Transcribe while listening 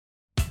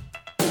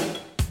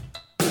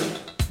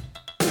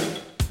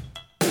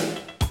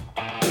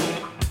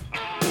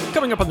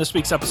Coming up on this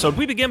week's episode,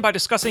 we begin by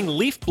discussing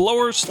leaf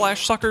blowers /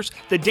 suckers,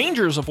 the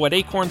dangers of wet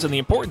acorns, and the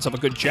importance of a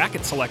good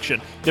jacket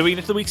selection. Then we get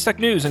into the week's tech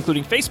news,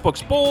 including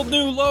Facebook's bold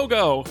new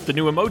logo, the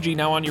new emoji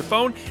now on your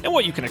phone, and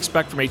what you can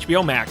expect from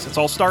HBO Max. It's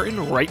all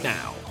starting right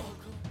now.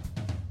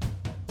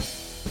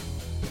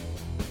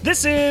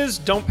 This is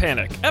Don't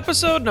Panic,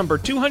 episode number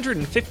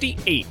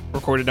 258,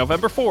 recorded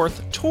November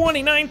 4th,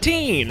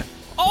 2019.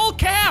 All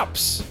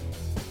caps!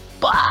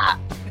 Bah!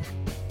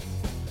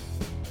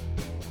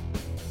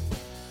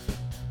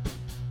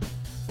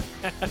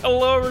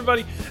 Hello,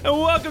 everybody, and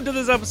welcome to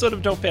this episode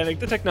of Don't Panic,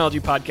 the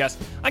technology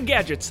podcast on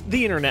gadgets,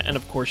 the internet, and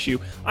of course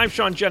you. I'm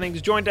Sean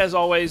Jennings, joined as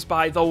always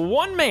by the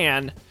one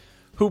man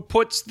who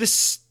I should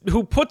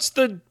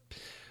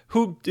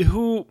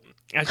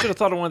have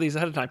thought of one of these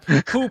ahead of time.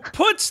 Who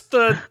puts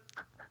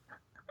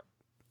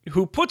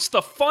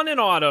the fun in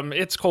autumn?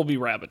 It's Colby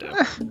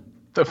Rabideau.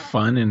 The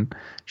fun in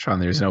Sean,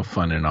 there's no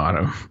fun in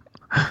autumn.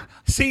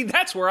 See,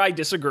 that's where I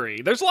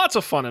disagree. There's lots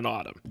of fun in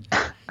autumn.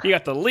 You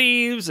got the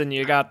leaves, and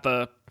you got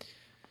the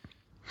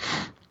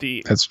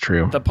that's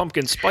true. The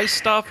pumpkin spice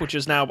stuff, which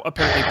is now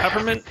apparently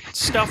peppermint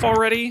stuff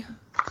already.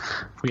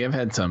 We have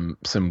had some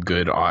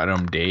good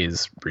autumn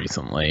days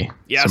recently.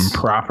 Yes. Some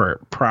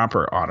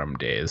proper autumn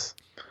days.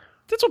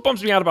 That's what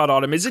bums me out about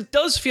autumn, is it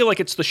does feel like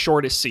it's the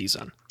shortest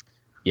season.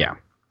 Yeah.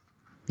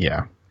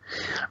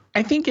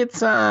 I think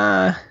it's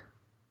yeah,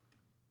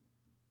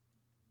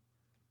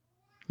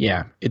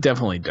 it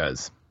definitely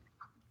does.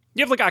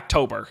 You have like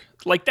October.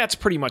 Like that's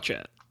pretty much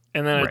it.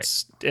 And then Right.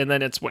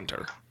 it's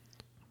winter.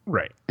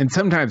 Right. And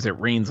sometimes it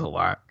rains a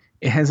lot.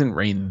 It hasn't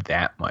rained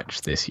that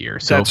much this year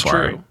so That's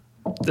far. true.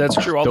 That's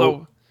true.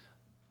 Although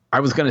I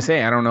was going to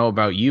say, I don't know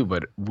about you,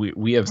 but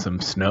we have some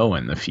snow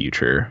in the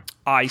future.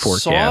 I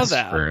saw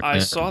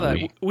that.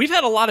 Week. We've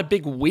had a lot of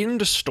big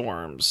wind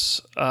storms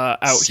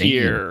out Same.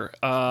 here.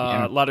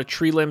 Yeah. A lot of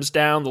tree limbs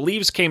down. The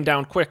leaves came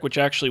down quick, which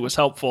actually was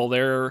helpful.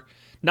 There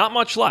not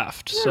much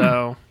left.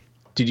 So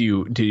Did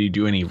you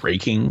do any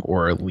raking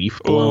or leaf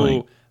blowing?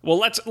 Ooh. Well,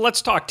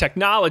 let's talk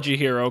technology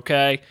here,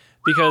 okay?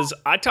 Because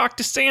I talked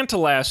to Santa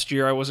last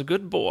year. I was a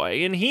good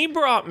boy, and he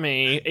brought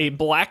me a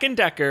Black &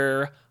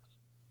 Decker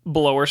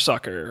blower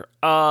sucker,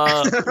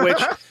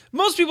 which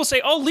most people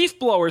say, oh, leaf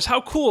blowers, how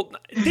cool.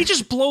 They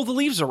just blow the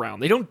leaves around.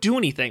 They don't do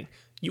anything.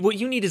 What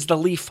you need is the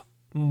leaf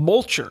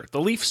mulcher,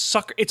 the leaf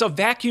sucker. It's a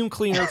vacuum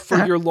cleaner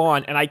for your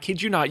lawn, and I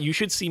kid you not, you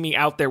should see me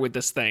out there with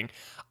this thing.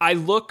 I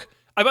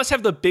must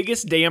have the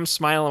biggest damn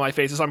smile on my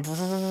face as I'm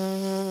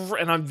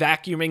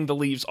vacuuming the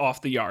leaves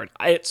off the yard.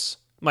 It's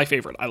my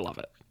favorite. I love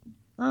it.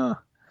 When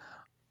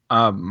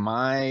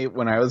I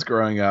was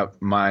growing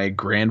up, my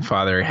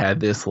grandfather had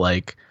this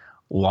like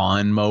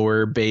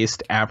lawnmower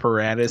based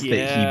apparatus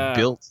that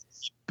he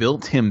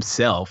built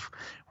himself,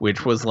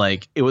 which was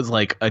like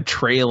a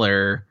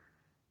trailer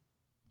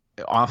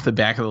off the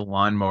back of the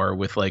lawnmower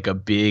with like a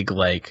big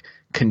like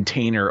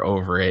container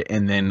over it,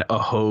 and then a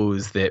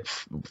hose that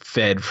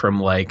fed from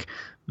like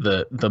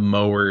the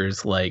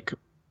mower's like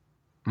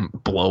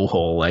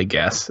blowhole, I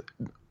guess,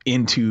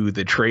 into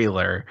the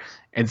trailer.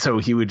 And so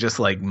he would just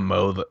like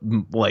mow the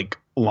like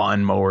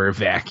lawnmower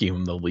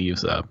vacuum the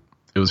leaves up.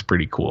 It was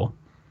pretty cool.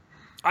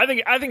 I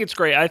think it's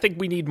great. I think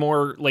we need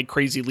more like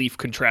crazy leaf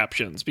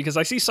contraptions, because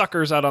I see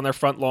suckers out on their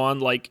front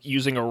lawn like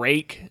using a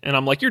rake, and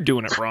I'm like, you're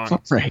doing it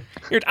wrong. Right.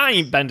 I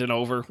ain't bending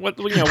over. What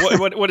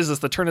is this?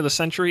 The turn of the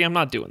century? I'm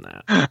not doing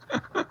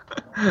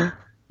that.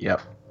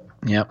 Yep.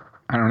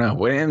 I don't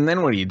know. And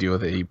then what do you do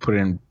with it? You put it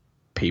in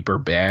paper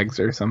bags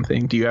or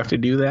something? Do you have to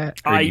do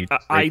that? I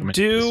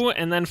do,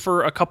 and then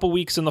for a couple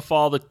weeks in the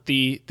fall,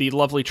 the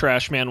lovely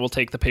trash man will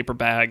take the paper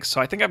bags.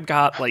 So I think I've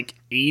got like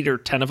 8 or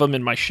 10 of them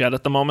in my shed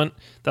at the moment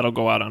that'll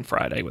go out on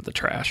Friday with the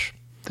trash.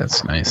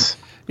 That's nice.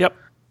 Yep.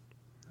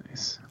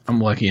 Nice.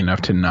 I'm lucky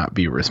enough to not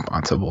be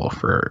responsible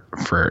for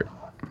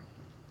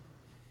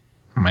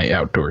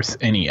my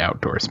any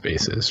outdoor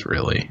spaces,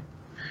 really.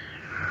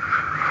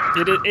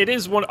 It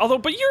is one,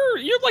 but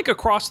you're like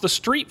across the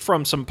street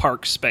from some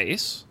park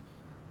space.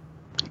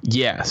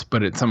 Yes,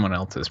 but it's someone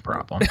else's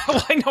problem.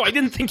 Well, I know. I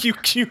didn't think you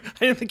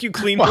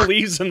cleaned the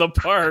leaves in the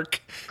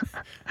park.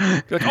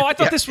 You're like, I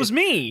thought this was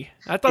me.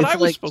 I thought I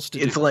was supposed to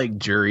do. It's like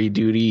jury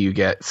duty. You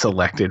get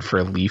selected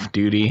for leaf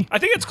duty. I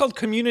think it's called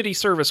community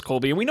service,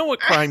 Colby, and we know what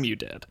crime you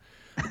did.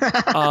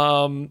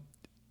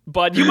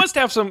 But you must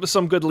have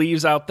some good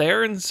leaves out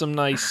there and some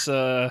nice,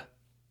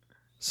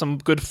 some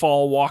good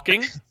fall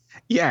walking.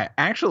 Yeah,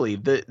 actually,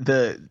 there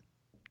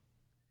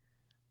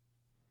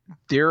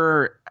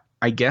are.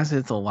 I guess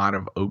it's a lot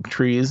of oak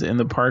trees in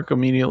the park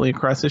immediately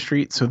across the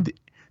street. So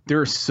there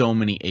are so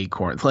many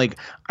acorns. Like,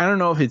 I don't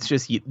know if it's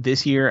just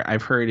this year.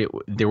 I've heard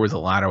there was a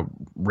lot of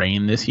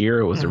rain this year.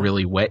 It was a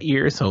really wet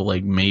year. So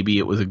like maybe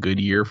it was a good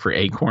year for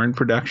acorn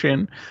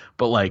production.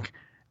 But like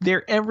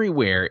they're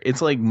everywhere.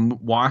 It's like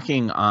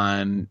walking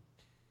on,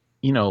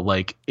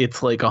 like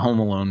it's like a Home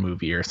Alone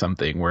movie or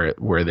something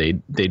where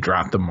they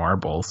drop the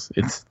marbles.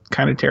 It's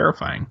kind of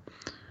terrifying.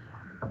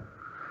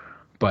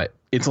 But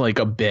it's like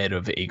a bed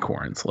of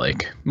acorns.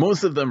 Like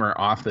most of them are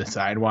off the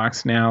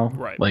sidewalks now.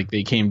 Right. Like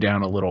they came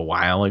down a little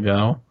while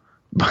ago,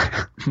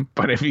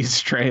 But if you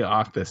stray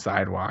off the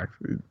sidewalk,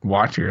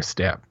 watch your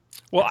step.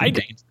 Well, I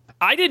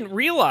didn't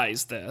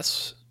realize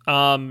this,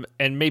 and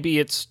maybe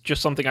it's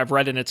just something I've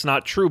read and it's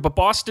not true, but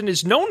Boston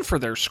is known for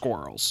their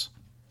squirrels.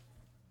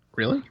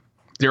 Really?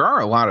 There are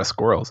a lot of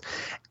squirrels.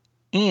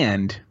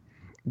 And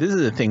this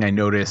is the thing I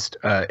noticed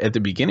at the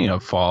beginning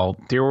of fall.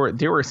 There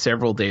were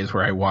several days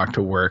where I walked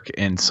to work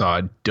and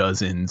saw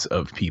dozens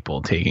of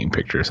people taking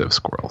pictures of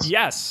squirrels.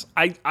 Yes.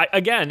 I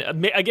again,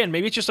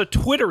 maybe it's just a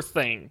Twitter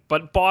thing,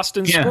 but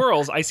Boston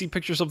squirrels, I see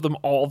pictures of them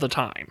all the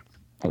time.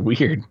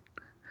 Weird.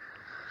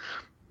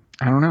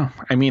 I don't know.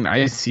 I mean,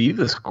 I see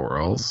the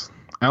squirrels.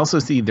 I also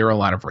see there are a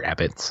lot of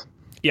rabbits.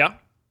 Yeah.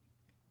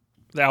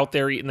 They're out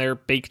there eating their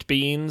baked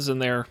beans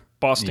and their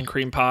Boston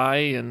cream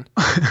pie and...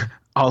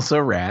 Also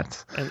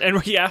rats.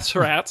 And yes,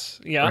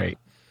 rats. Yeah. Right.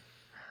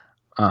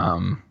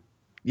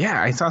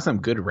 Yeah, I saw some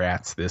good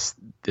rats this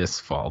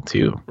fall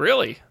too.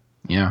 Really?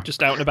 Yeah.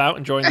 Just out and about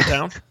enjoying the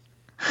town?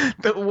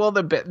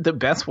 The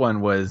best one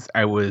was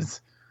I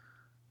was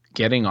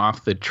getting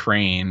off the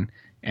train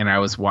and I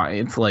was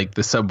it's like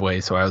the subway,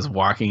 so I was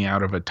walking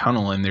out of a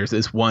tunnel and there's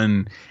this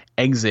one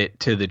exit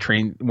to the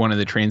train, one of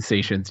the train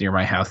stations near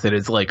my house that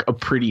is like a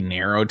pretty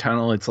narrow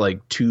tunnel. It's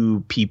like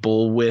 2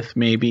 people width,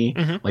 maybe,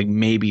 like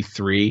maybe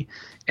 3.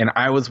 And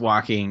I was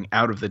walking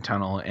out of the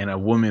tunnel and a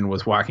woman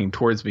was walking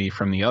towards me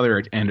from the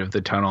other end of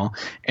the tunnel.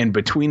 And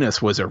between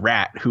us was a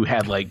rat who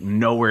had like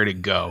nowhere to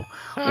go.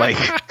 Like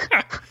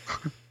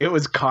it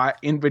was caught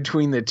in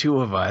between the two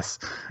of us.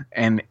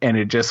 And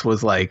it just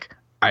was like,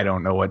 I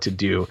don't know what to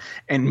do.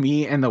 And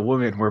me and the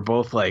woman were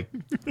both like,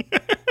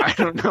 I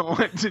don't know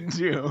what to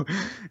do.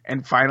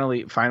 And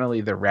finally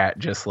the rat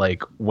just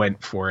like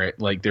went for it.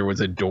 Like there was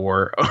a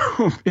door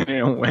open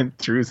and went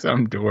through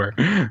some door.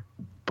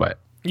 But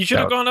you should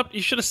have gone up.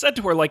 You should have said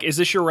to her, like, is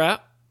this your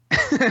rat?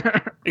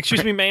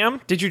 Excuse me,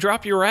 ma'am. Did you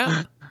drop your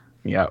rat?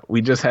 Yeah,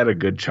 we just had a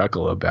good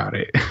chuckle about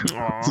it.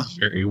 It's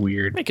very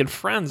weird. Making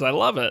friends. I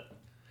love it.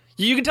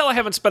 You can tell I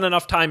haven't spent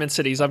enough time in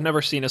cities. I've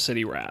never seen a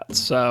city rat.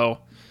 So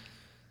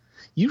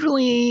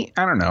usually,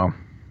 I don't know.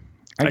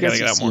 I guess gotta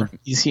get out more.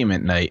 You see him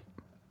at night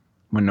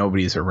when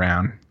nobody's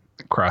around,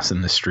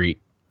 crossing the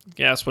street.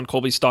 Yes, when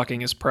Colby's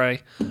stalking his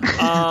prey.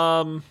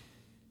 I'm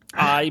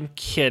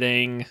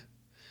kidding.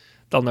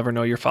 They'll never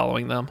know you're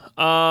following them.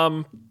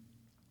 I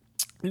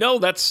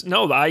love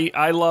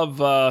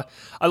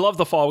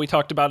the fall. We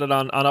talked about it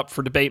on Up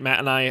for Debate. Matt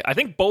and I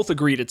think both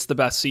agreed it's the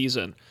best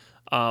season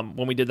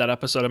when we did that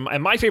episode.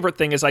 And my favorite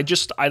thing is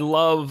I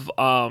love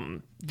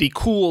the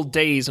cool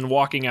days and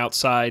walking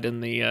outside in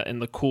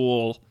the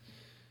cool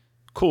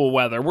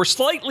weather. We're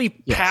slightly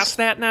past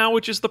that now,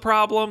 which is the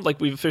problem.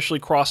 Like we've officially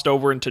crossed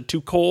over into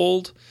too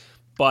cold,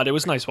 but it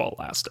was nice while it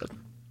lasted.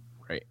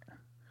 Right.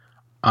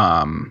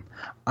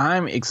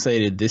 I'm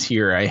excited this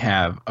year. I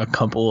have a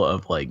couple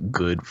of like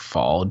good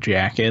fall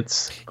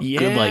jackets,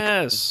 good like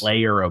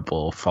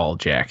layerable fall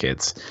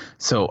jackets.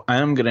 So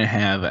I'm going to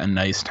have a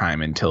nice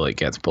time until it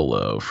gets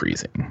below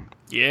freezing.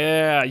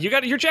 Yeah.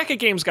 Your jacket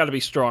game's got to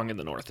be strong in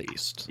the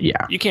Northeast.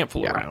 Yeah. You can't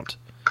fool around.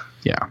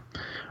 Yeah.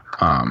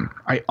 I'm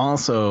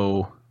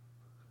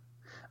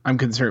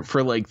concerned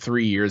for like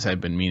 3 years.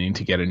 I've been meaning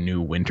to get a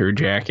new winter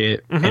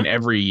jacket and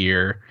every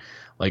year,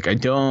 like I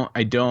don't,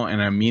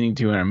 and I'm meaning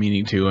to,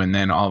 and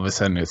then all of a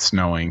sudden it's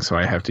snowing, so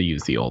I have to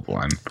use the old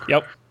one.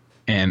 Yep.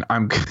 And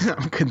I'm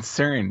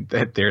concerned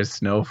that there's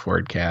snow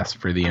forecast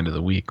for the end of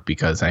the week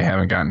because I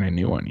haven't gotten a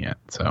new one yet.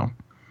 So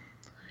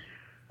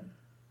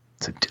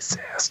it's a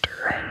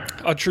disaster.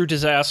 A true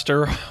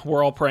disaster.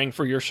 We're all praying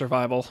for your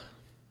survival.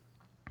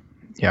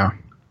 Yeah.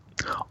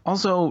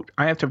 Also,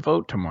 I have to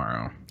vote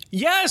tomorrow.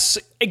 Yes,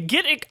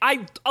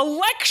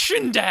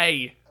 election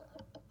day.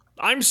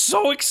 I'm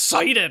so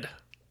excited.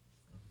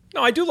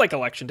 No, I do like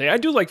election day. I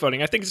do like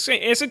voting. I think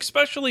it's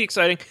especially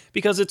exciting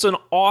because it's an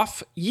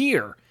off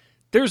year.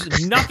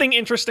 There's nothing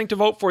interesting to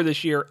vote for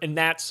this year, and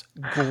that's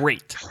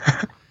great.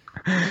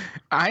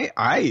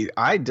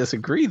 I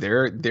disagree.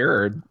 There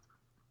are.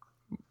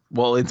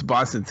 Well, it's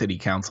Boston City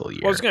Council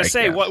year. Well, I was going to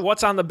say,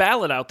 what's on the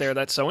ballot out there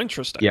that's so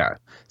interesting? Yeah.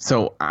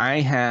 So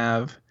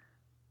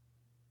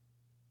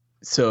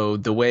So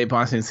the way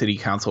Boston City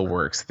Council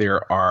works,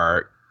 there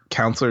are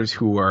councilors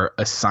who are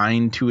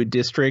assigned to a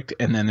district,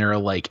 and then there are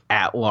like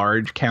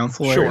at-large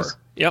councilors. Sure.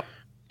 Yep.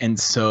 And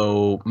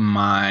so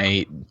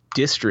my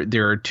district,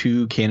 there are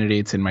 2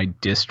 candidates in my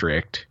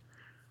district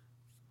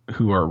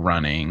who are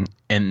running,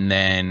 and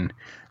then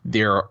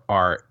there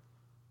are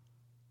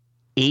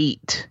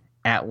 8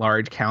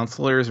 at-large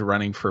councilors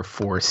running for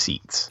 4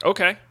 seats.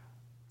 Okay.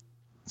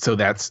 So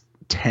that's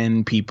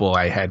 10 people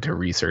I had to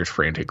research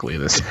frantically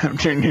this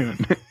afternoon.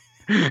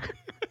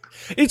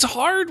 It's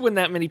hard when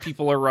that many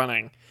people are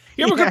running.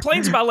 You ever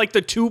complains about like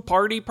the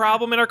 2-party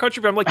problem in our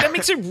country? But I'm like, that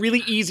makes it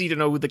really easy to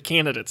know who the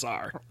candidates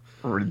are.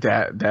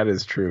 That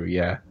is true.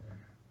 Yeah.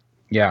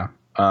 Yeah.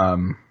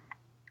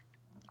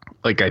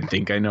 Like I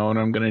think I know what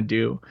I'm gonna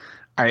do.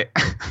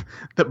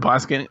 The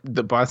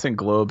Boston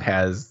Globe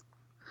has.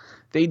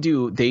 They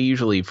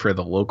usually for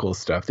the local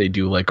stuff they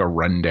do like a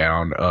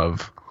rundown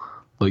of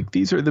like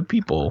these are the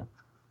people.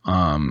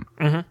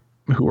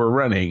 who are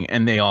running,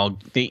 and they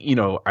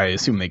I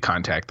assume they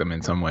contact them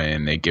in some way,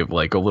 and they give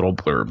like a little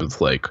blurb.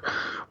 It's like,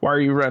 why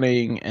are you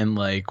running, and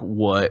like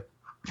what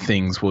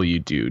things will you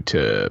do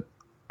to,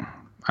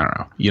 I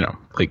don't know,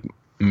 like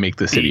make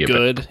the city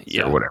good,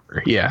 or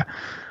whatever. Yeah.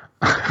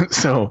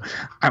 So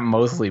I'm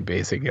mostly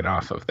basing it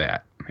off of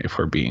that, if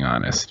we're being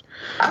honest.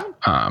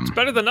 It's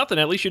better than nothing.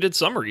 At least you did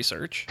some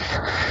research.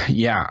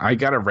 Yeah, I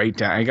gotta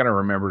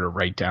remember to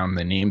write down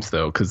the names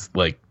though, because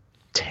like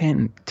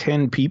 10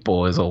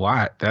 people is a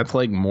lot. That's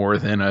like more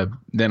than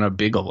a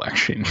big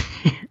election.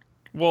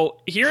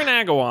 Well, here in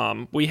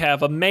Agawam, we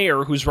have a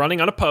mayor who's running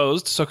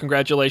unopposed. So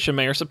congratulations,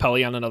 Mayor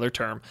Sapelli, on another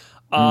term.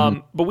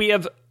 But we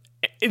have,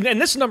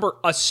 and this number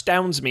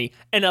astounds me,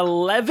 an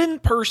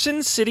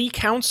 11-person city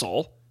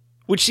council,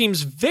 which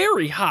seems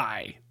very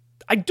high.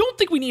 I don't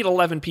think we need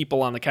 11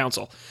 people on the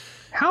council.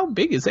 How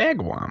big is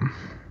Agawam?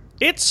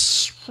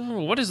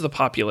 What is the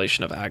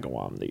population of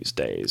Agawam these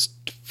days?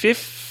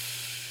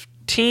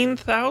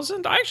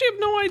 15,000? I actually have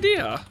no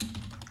idea.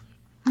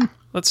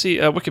 Let's see.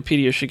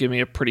 Wikipedia should give me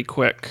a pretty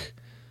quick.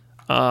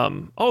 There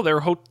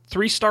are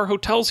 3-star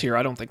hotels here.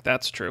 I don't think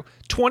that's true.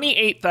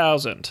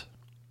 28,000.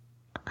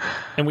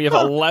 And we have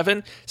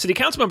 11 city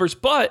council members,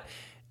 but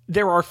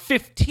there are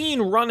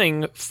 15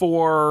 running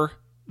for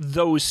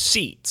those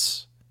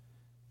seats.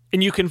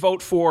 And you can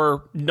vote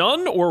for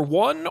none or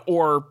one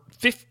or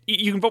 50.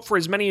 You can vote for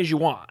as many as you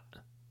want,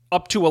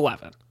 up to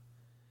 11.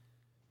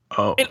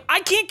 Oh. And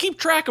I can't keep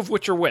track of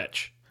which are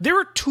which. There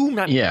are too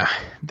many. Yeah,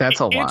 that's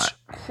a lot. It's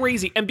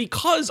crazy. And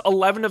because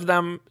 11 of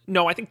them,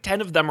 no, I think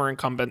 10 of them are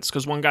incumbents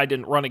because one guy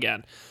didn't run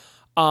again.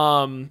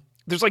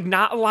 There's like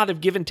not a lot of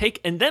give and take.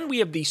 And then we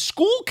have the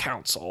school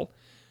council,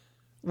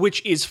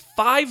 which is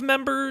 5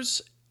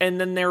 members,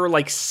 and then there are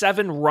like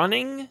 7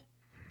 running.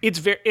 It's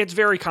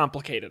very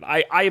complicated.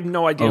 I have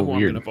no idea who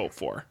I'm going to vote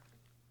for.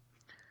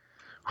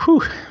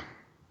 Whew.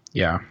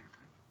 Yeah.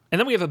 And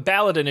then we have a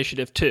ballot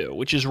initiative too,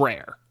 which is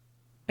rare.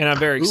 And I'm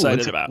very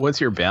excited about.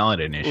 What's your ballot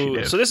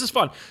initiative? So this is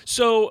fun.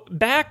 So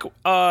back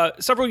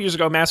several years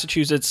ago,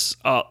 Massachusetts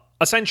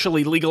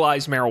essentially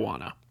legalized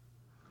marijuana.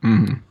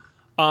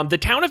 Mm-hmm. The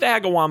town of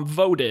Agawam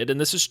voted, and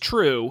this is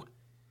true,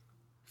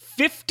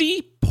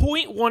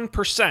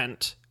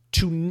 50.1%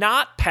 to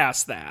not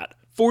pass that,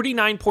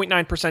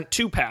 49.9%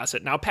 to pass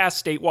it. Now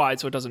passed statewide,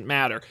 so it doesn't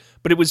matter.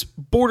 But it was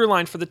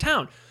borderline for the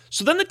town.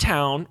 So then the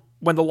town,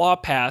 when the law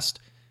passed,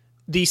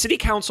 the city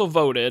council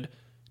voted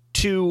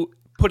to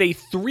put a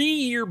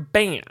 3-year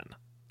ban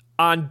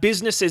on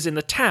businesses in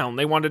the town.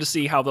 They wanted to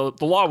see how the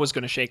law was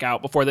going to shake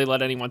out before they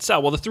let anyone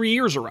sell. Well, the 3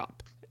 years are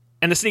up.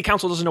 And the city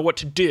council doesn't know what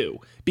to do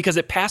because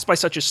it passed by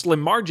such a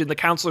slim margin. The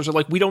councilors are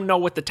like, we don't know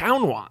what the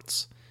town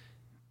wants.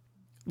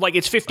 Like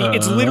it's 50,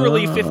 it's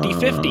literally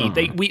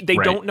 50-50. They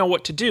don't know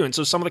what to do. And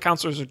so some of the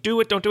councilors are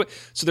don't do it.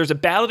 So there's a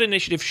ballot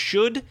initiative.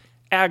 Should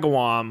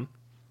Agawam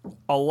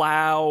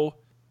allow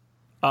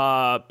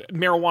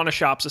marijuana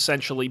shops,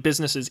 essentially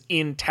businesses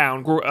in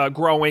town,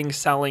 growing,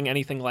 selling,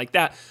 anything like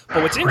that?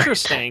 But what's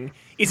interesting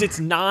is it's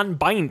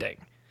non-binding.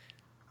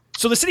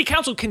 So the city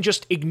council can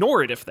just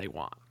ignore it if they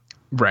want.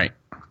 Right.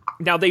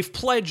 Now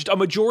a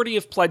majority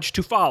have pledged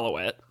to follow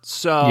it.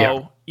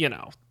 So,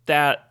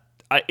 that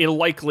it'll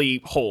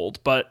likely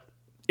hold, but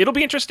it'll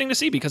be interesting to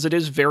see because it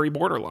is very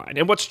borderline.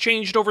 And what's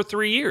changed over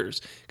 3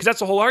 years? Because that's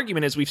the whole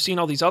argument is we've seen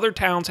all these other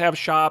towns have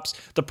shops,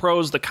 the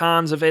pros, the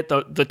cons of it,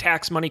 the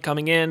tax money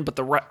coming in, but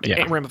the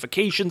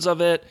ramifications of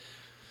it.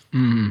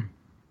 Mm.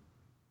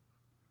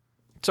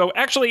 So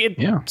actually,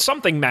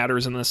 something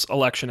matters in this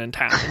election in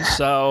town.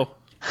 So,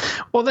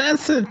 well,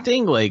 that's the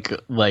thing. Like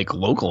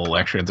local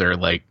elections are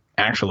like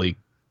actually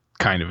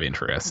kind of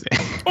interesting.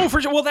 Oh,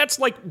 for sure. Well, that's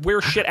like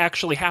where shit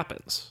actually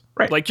happens.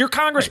 Right. Like your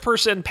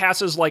congressperson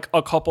passes like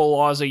a couple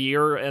laws a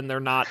year and they're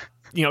not,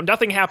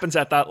 nothing happens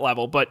at that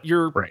level, but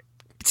your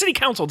city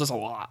council does a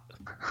lot.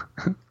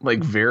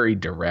 Like very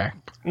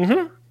direct.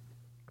 Mm-hmm.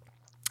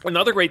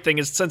 Another great thing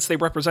is since they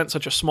represent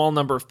such a small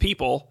number of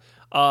people,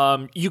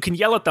 you can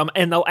yell at them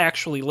and they'll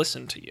actually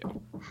listen to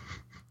you.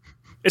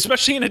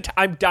 Especially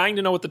I'm dying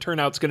to know what the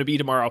turnout's going to be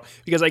tomorrow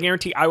because I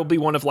guarantee I will be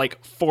one of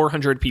like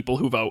 400 people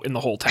who vote in the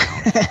whole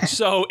town.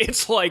 So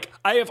it's like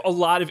I have a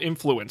lot of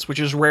influence, which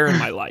is rare in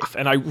my life,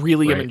 and I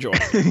really am enjoying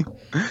it.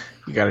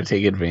 You got to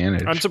take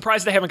advantage. I'm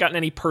surprised I haven't gotten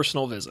any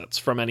personal visits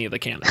from any of the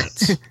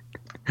candidates.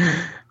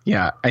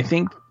 Yeah, I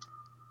think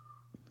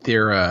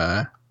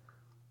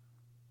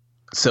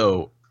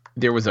so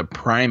there was a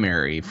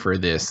primary for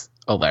this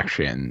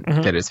election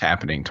that is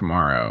happening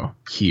tomorrow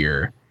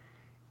here,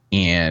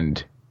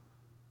 and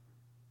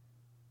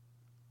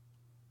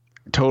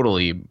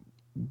totally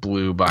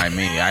blew by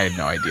me. I had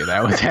no idea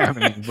that was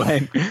happening,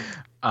 but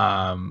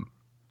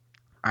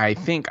I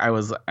think I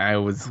was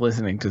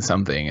listening to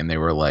something and they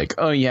were like,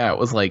 oh yeah, it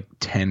was like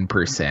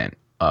 10%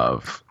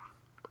 of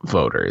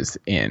voters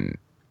in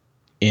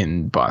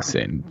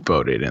Boston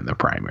voted in the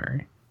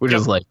primary, which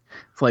is like,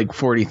 it's like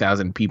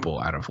 40,000 people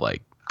out of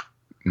like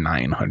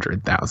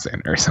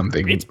 900,000 or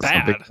something. It's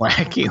bad. Something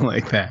wacky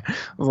like that. I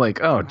was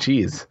like, oh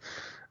geez.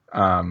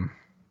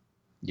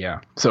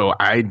 Yeah. So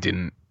I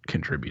didn't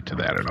contribute to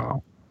that at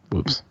all.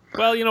 Whoops.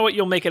 Well, you know what?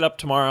 You'll make it up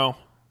tomorrow.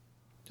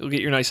 You'll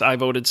get your nice I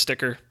voted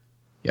sticker.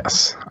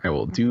 Yes, I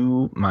will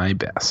do my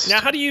best.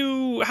 Now, how do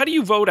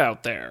you vote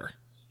out there?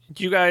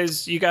 You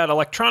got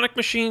electronic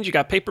machines, you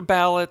got paper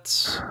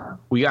ballots.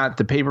 We got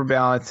the paper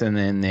ballots, and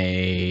then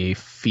they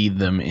feed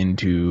them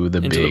into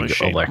the big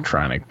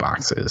electronic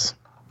boxes.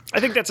 I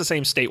think that's the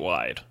same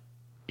statewide.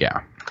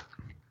 Yeah.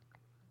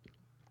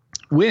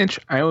 Which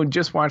I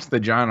just watched the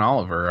John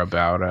Oliver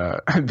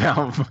about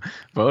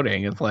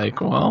voting. It's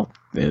like, well,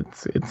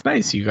 it's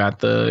nice. You got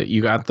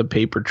the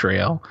paper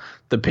trail,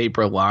 the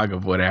paper log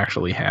of what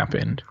actually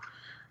happened,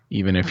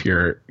 even if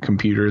your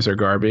computers are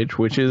garbage,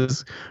 which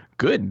is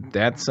good.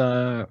 That's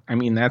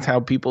that's how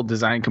people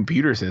design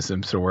computer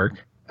systems to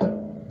work.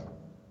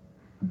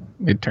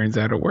 It turns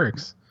out it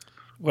works.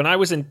 When I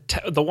was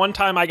the one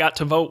time I got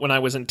to vote when I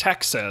was in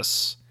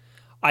Texas,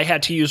 I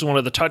had to use one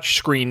of the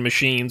touchscreen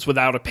machines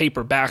without a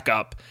paper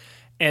backup.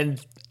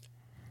 And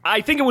I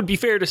think it would be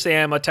fair to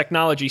say I'm a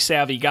technology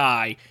savvy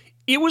guy.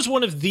 It was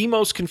one of the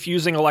most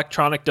confusing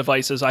electronic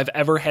devices I've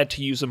ever had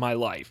to use in my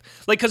life.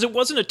 Like, because it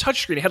wasn't a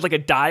touchscreen. It had like a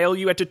dial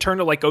you had to turn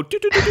to like go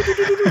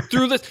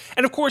through this.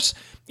 And of course,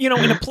 in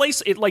a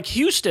place like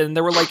Houston,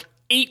 there were like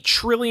 8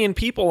 trillion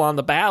people on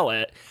the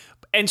ballot.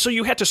 And so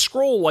you had to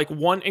scroll like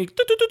one. Yeah,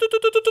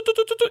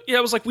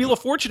 it was like Wheel of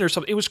Fortune or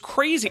something. It was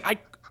crazy.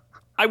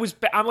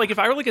 I'm like, if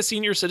I were like a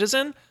senior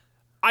citizen,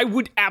 I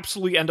would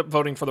absolutely end up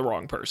voting for the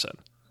wrong person.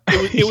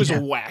 It was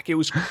whack. It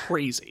was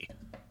crazy.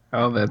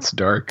 Oh, that's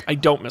dark. I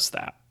don't miss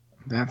that.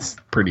 That's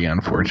pretty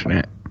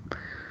unfortunate.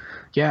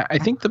 Yeah, I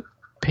think the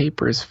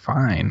paper is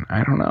fine.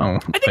 I don't know.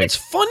 I think it's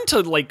fun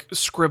to like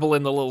scribble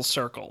in the little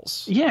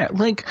circles. Yeah,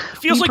 like it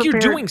feels like you're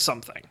doing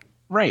something.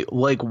 Right.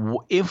 Like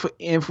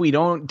if we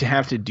don't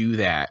have to do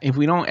that, if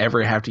we don't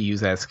ever have to use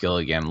that skill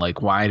again,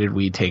 like why did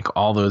we take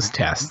all those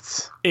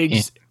tests?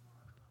 It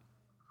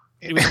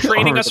was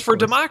training us for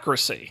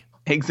democracy.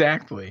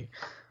 Exactly.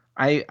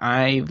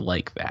 I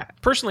like that.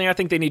 Personally, I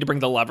think they need to bring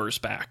the levers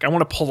back. I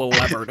want to pull a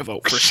lever to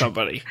vote for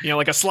somebody.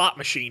 Like a slot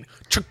machine.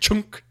 Chunk,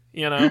 chunk.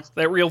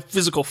 That real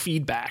physical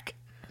feedback.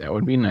 That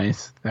would be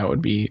nice. That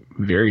would be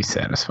very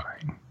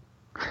satisfying.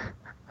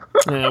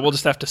 We'll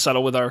just have to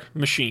settle with our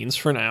machines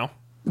for now.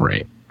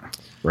 Right.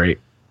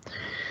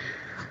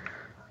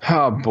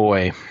 Oh,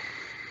 boy.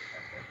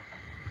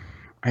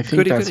 I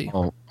think that's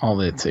all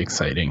that's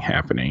exciting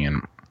happening,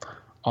 and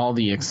all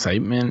the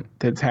excitement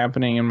that's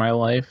happening in my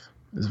life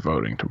is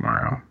voting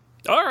tomorrow.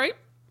 All right.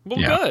 Well,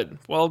 good.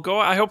 Well, go.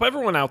 I hope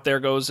everyone out there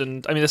goes,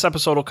 and this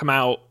episode will come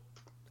out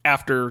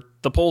after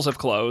the polls have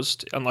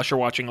closed, unless you're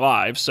watching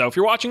live. So if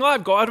you're watching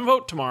live, go out and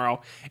vote tomorrow.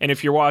 And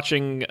if you're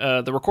watching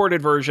the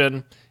recorded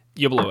version,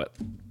 you blew it.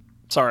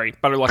 Sorry.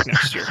 Better luck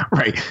next year.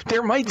 Right.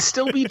 There might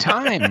still be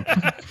time.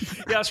 Yeah,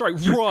 that's right.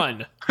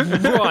 Run.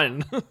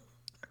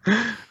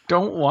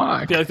 Don't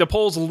walk. Yeah, like the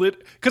polls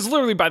because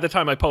literally by the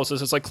time I post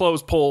this, it's like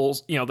closed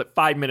polls, that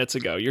 5 minutes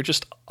ago. You're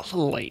just a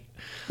little late.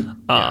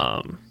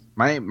 Yeah.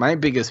 My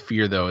biggest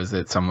fear though is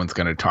that someone's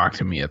going to talk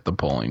to me at the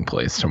polling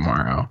place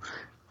tomorrow,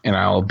 and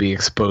I'll be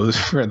exposed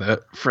for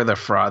the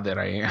fraud that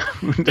I am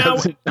who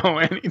doesn't know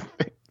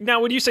anything.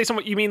 Now, when you say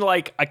someone, you mean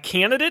like a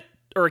candidate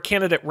or a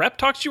candidate rep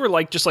talks to you, or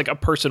like just like a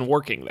person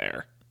working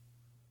there?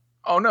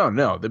 Oh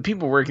no, the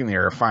people working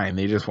there are fine.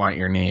 They just want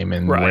your name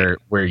and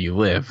where you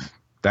live.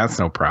 That's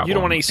no problem. You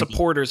don't want any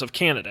supporters of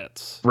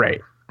candidates.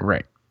 Right.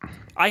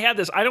 I had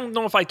this. I don't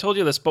know if I told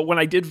you this, but when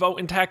I did vote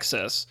in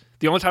Texas,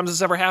 the only time this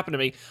has ever happened to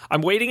me,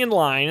 I'm waiting in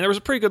line, and there was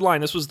a pretty good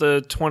line. This was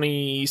the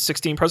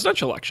 2016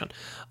 presidential election.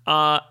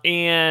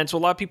 And so a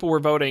lot of people were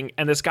voting,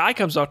 and this guy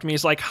comes up to me.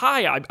 He's like,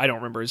 hi, I don't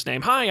remember his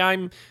name. Hi,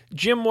 I'm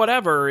Jim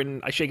whatever.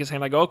 And I shake his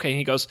hand. I go, okay. And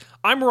he goes,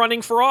 I'm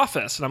running for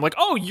office. And I'm like,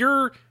 oh,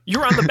 you're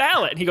on the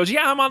ballot. And he goes,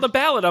 yeah, I'm on the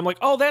ballot. I'm like,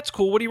 oh, that's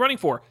cool. What are you running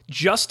for?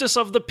 Justice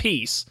of the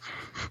peace.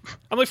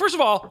 I'm like, first of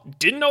all,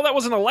 didn't know that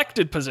was an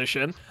elected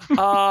position.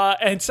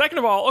 And second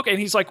of all, okay. And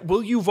he's like,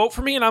 will you vote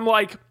for me? And I'm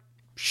like,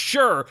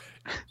 sure.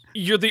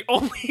 You're the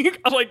only,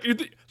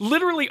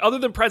 literally other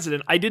than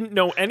president, I didn't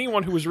know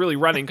anyone who was really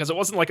running because it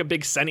wasn't like a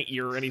big Senate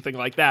year or anything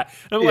like that.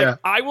 And I'm like,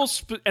 I will,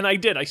 and I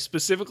did. I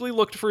specifically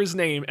looked for his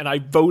name and I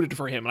voted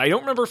for him. And I don't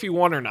remember if he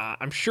won or not.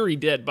 I'm sure he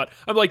did, but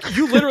I'm like,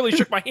 you literally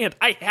shook my hand.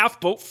 I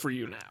half vote for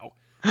you now.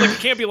 Like, it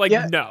can't be like,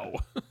 no.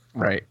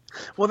 Right.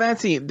 Well,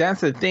 that's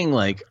the thing.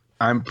 Like,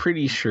 I'm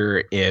pretty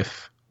sure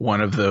if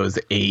one of those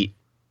 8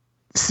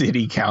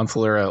 city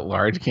councilor at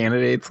large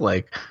candidates,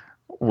 like,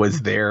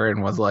 was there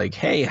and was like,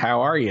 hey,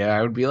 how are you?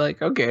 I would be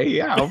like, okay,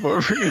 yeah, I'll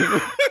vote for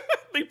you.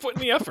 They put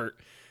in the effort.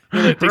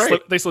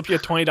 They slip you a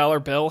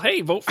 $20 bill.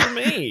 Hey, vote for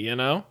me,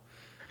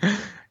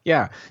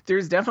 Yeah, there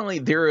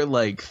are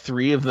like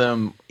 3 of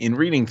them in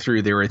reading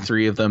through. There were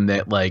 3 of them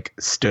that like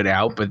stood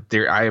out, but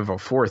I have a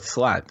 4th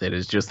slot that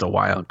is just a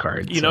wild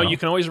card. You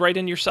can always write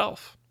in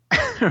yourself.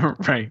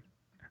 Right.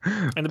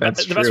 And the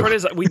best part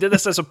is we did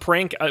this as a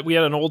prank. We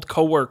had an old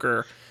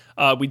coworker.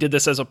 We did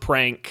this as a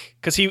prank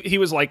because he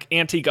was like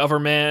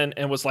anti-government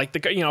and was like,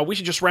 we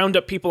should just round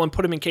up people and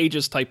put them in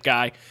cages type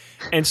guy.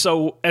 And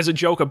so as a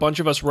joke, a bunch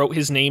of us wrote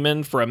his name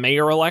in for a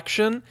mayor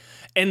election.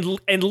 And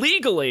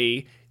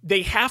legally,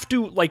 they have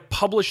to like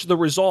publish the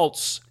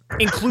results,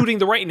 including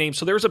the right name.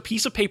 So there's a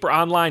piece of paper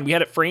online. We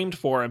had it framed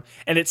for him,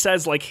 and it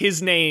says like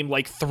his name,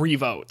 like 3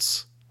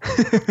 votes.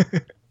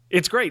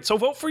 It's great. So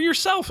vote for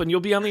yourself, and you'll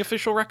be on the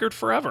official record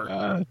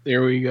forever.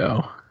 There we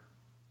go.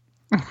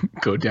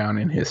 Go down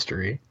in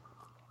history.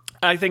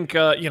 I think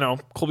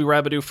Colby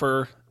Rabideau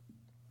for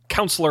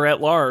counselor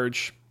at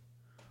large.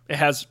 It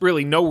has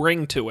really no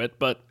ring to it,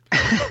 but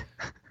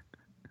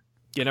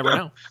you never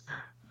know.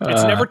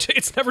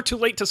 It's never too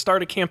late to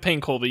start a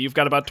campaign, Colby. You've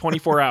got about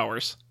 24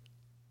 hours.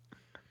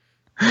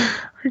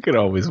 I could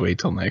always wait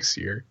till next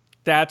year.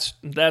 That's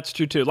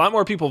true too. A lot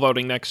more people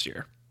voting next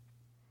year.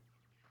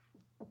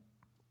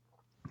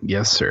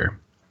 Yes, sir.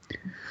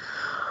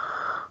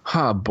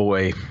 Oh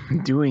boy,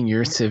 doing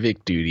your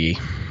civic duty.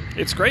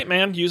 It's great,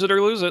 man. Use it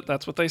or lose it.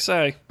 That's what they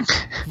say.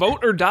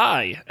 Vote or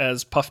die,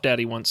 as Puff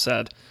Daddy once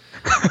said.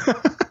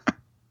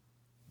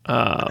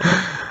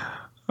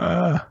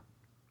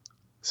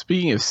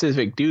 Speaking of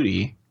civic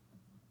duty,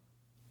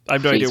 I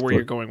have no idea where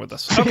you're going with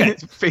this. Okay.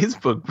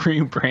 Facebook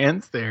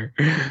rebrands there.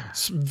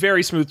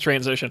 Very smooth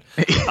transition.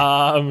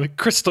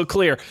 Crystal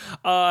clear.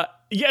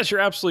 Yes, you're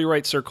absolutely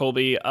right, Sir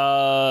Colby.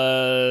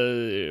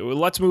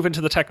 Let's move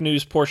into the tech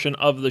news portion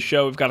of the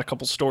show. We've got a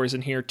couple stories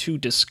in here to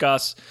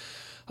discuss.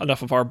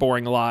 Enough of our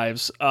boring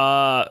lives.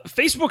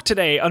 Facebook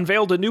today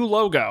unveiled a new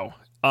logo.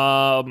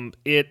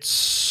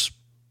 It's...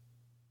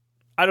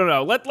 I don't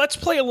know. Let's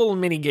play a little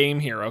mini game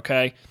here,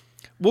 okay?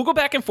 We'll go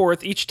back and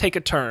forth, each take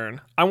a turn.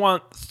 I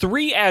want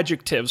 3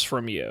 adjectives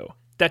from you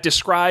that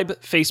describe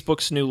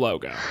Facebook's new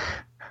logo.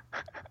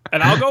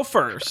 And I'll go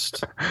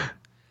first.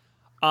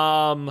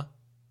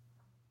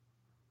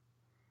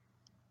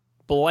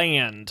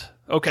 Bland.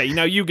 Okay,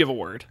 now you give a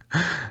word.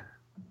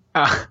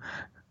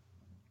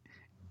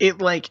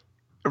 It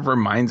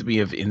reminds me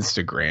of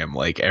Instagram.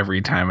 Like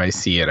every time I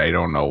see it, I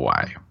don't know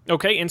why.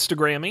 Okay,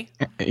 Instagrammy.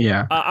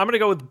 Yeah. I'm going to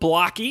go with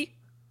blocky.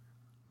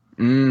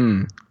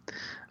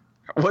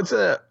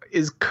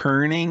 Is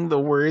kerning the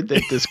word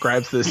that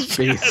describes the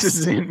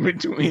spaces in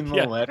between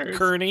the letters?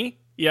 Kearney.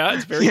 Yeah,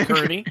 it's very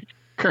Kearney.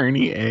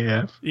 Kearney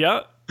AF.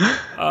 Yeah.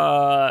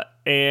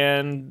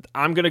 And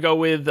I'm going to go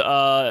with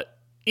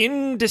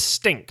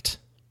indistinct.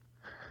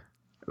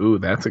 Ooh,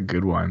 that's a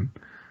good one.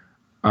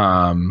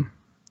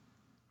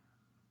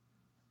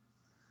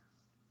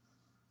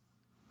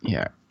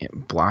 Yeah,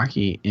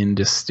 blocky,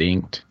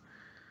 indistinct.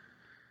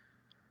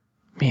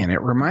 Man,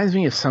 it reminds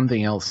me of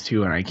something else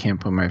too, and I can't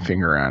put my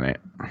finger on it.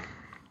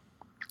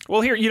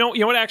 Well, here, you know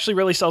what actually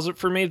really sells it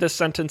for me? This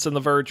sentence in The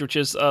Verge, which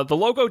is, the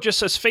logo just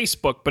says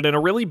Facebook, but in a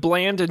really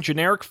bland and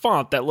generic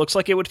font that looks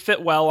like it would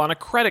fit well on a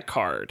credit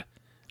card.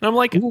 And I'm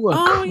like, ooh,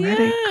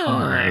 credit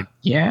card.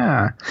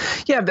 Yeah.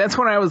 Yeah, that's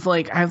what I was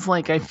like.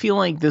 I feel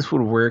like this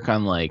would work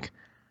on like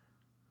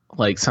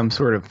some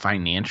sort of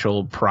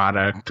financial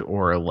product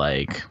or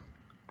like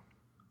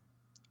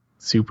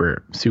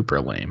super, super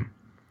lame.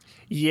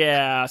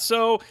 Yeah,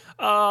 so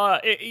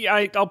I'll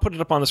put it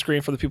up on the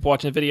screen for the people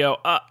watching the video.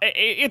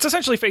 It's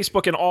essentially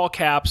Facebook in all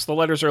caps. The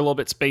letters are a little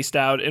bit spaced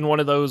out in one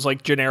of those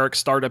like generic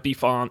startup-y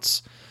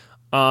fonts.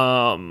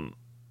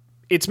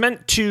 It's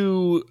meant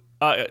to...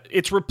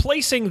 it's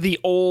replacing the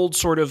old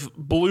sort of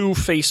blue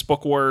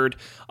Facebook word.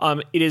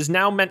 It is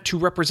now meant to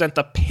represent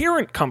the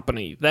parent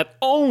company that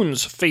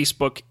owns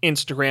Facebook,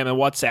 Instagram, and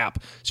WhatsApp.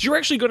 So you're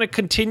actually going to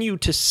continue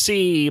to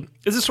see,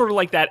 this is sort of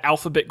like that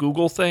Alphabet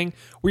Google thing,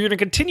 where you're going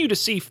to continue to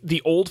see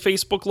the old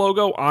Facebook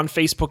logo on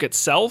Facebook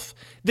itself.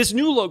 This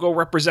new logo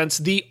represents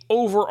the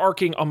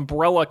overarching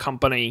umbrella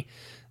company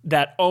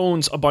that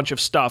owns a bunch of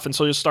stuff. And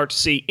so you'll start to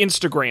see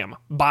Instagram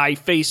by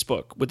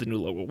Facebook with the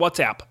new logo.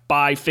 WhatsApp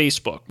by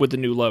Facebook with the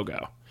new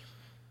logo.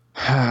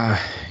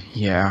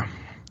 Yeah.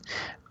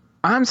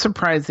 I'm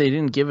surprised they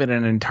didn't give it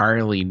an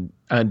entirely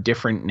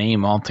different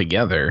name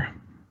altogether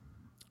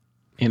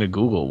in a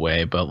Google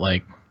way, but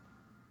like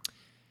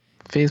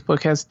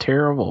Facebook has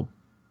terrible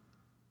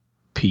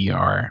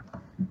PR.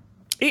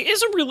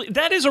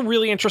 That is a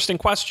really interesting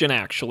question,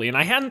 actually. And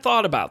I hadn't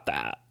thought about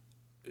that.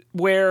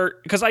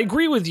 Because I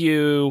agree with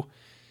you,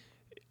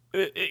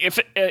 if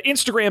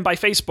Instagram by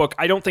Facebook,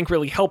 I don't think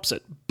really helps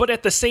it. But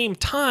at the same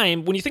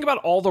time, when you think about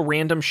all the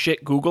random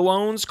shit Google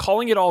owns,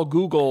 calling it all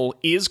Google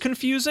is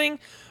confusing.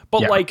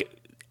 But like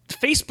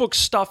Facebook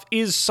stuff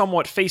is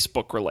somewhat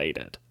Facebook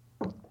related.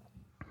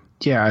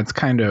 Yeah, it's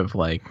kind of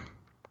like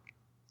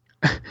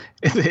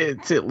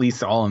it's at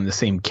least all in the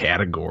same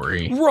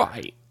category.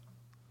 Right.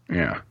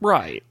 Yeah.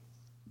 Right.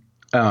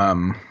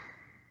 Yeah,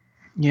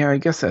 I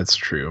guess that's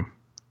true.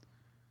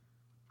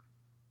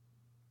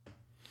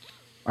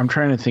 I'm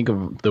trying to think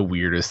of the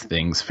weirdest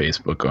things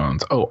Facebook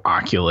owns. Oh,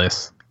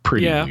 Oculus.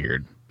 Pretty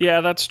weird. Yeah,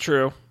 that's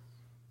true.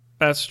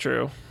 That's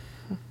true.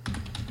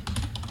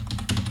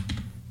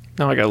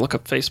 Now I gotta look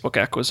up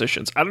Facebook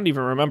acquisitions. I don't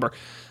even remember.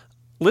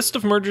 List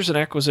of mergers and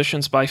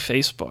acquisitions by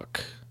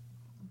Facebook.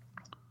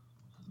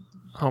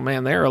 Oh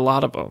man, there are a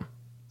lot of them.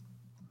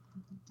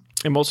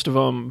 And most of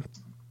them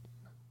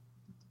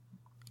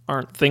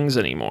aren't things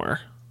anymore.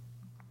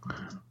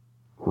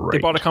 Right. They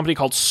bought a company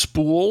called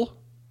Spool.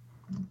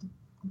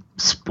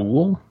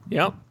 Spool?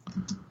 Yep.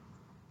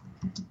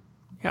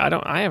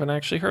 Yeah, I haven't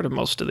actually heard of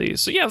most of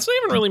these. So yeah, so they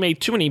haven't really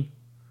made too many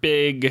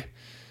big,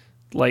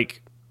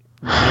 like,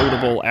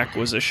 notable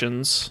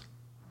acquisitions.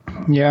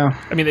 Yeah.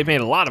 I mean, they've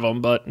made a lot of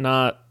them, but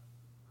not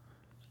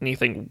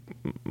anything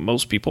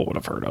most people would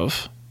have heard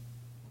of.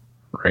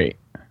 Right.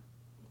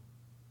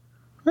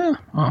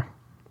 Well.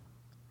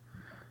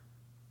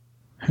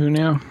 Who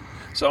knew?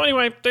 So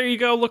anyway, there you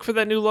go. Look for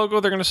that new logo.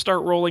 They're going to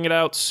start rolling it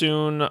out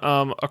soon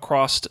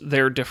across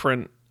their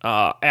different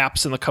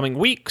apps in the coming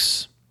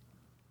weeks.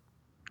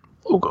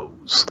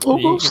 Logos.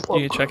 You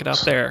can check it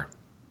out there.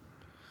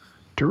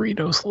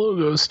 Doritos,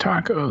 logos,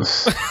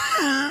 tacos.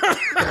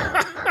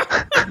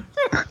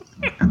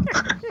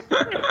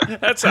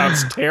 That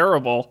sounds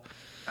terrible.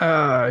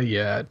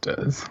 Yeah, it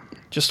does.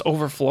 Just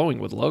overflowing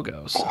with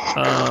logos.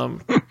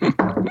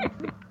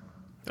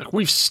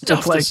 We've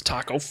stuffed this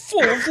taco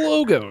full of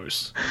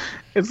logos.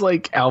 It's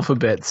like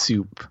alphabet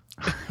soup.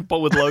 But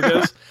with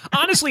logos?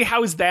 Honestly,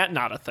 how is that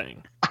not a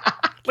thing?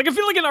 Like, I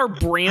feel like in our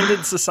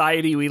branded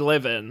society we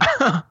live in,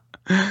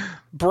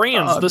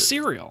 brands the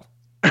cereal.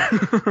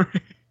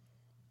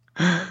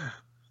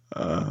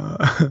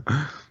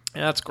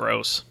 That's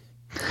gross.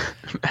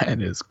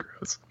 That is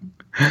gross.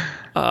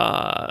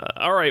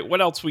 All right,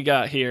 what else we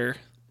got here?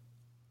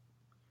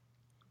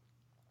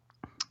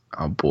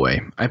 Oh boy,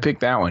 I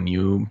picked that one.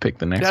 You picked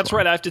the next one. That's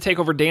right. I have to take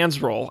over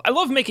Dan's role. I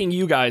love making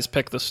you guys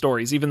pick the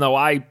stories, even though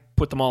I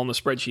put them all in the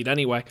spreadsheet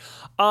anyway.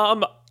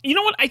 You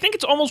know what? I think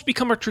it's almost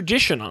become a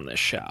tradition on this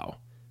show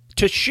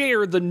to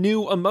share the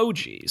new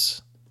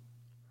emojis.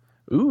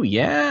 Ooh,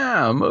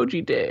 yeah,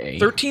 Emoji Day.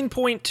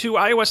 13.2,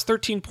 iOS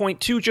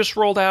 13.2 just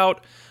rolled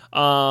out.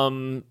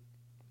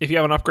 If you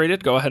haven't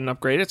upgraded, go ahead and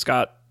upgrade it. It's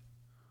got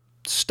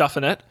stuff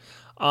in it.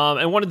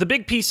 And one of the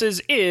big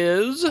pieces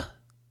is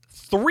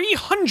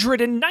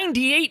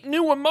 398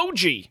 new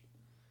emoji.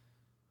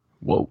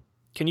 Whoa.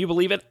 Can you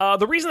believe it?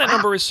 The reason that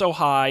number is so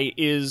high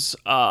is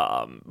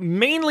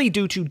mainly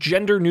due to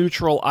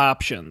gender-neutral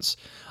options.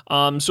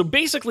 So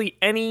basically,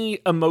 any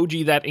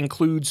emoji that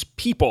includes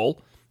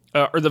people,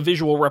 or the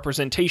visual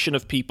representation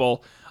of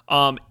people,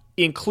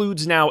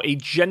 includes now a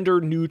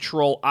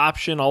gender-neutral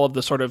option. All of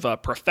the sort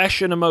of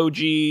profession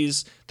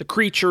emojis, the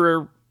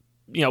creature,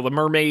 the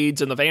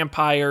mermaids and the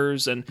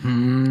vampires and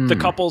the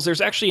couples.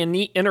 There's actually a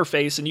neat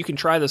interface, and you can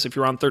try this if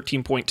you're on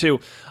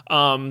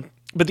 13.2.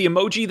 But the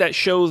emoji that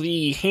show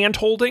the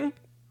hand-holding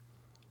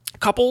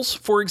couples,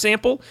 for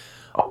example.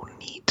 Oh,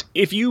 neat.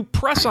 If you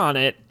press on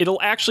it, it'll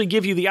actually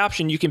give you the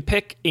option. You can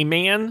pick a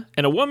man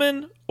and a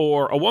woman,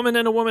 or a woman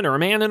and a woman, or a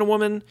man and a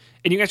woman,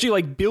 and you can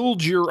actually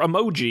build your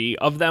emoji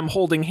of them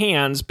holding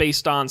hands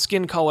based on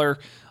skin color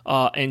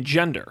and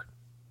gender.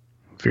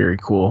 Very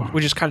cool.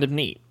 Which is kind of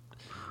neat.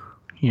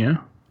 Yeah.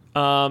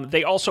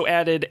 They also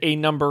added a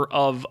number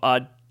of, how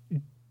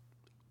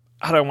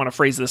do I want to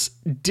phrase this?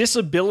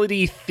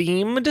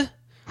 Disability-themed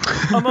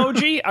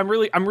emoji.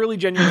 I'm really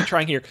genuinely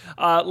trying here.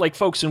 Like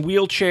folks in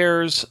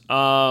wheelchairs.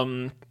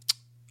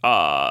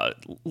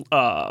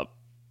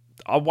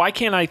 Why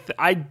can't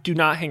I do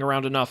not hang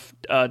around enough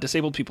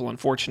disabled people,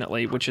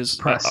 unfortunately, which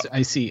is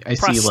I see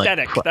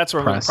prosthetic. That's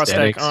what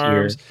prosthetic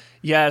arms. Here.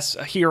 Yes,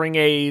 hearing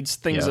aids,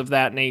 things of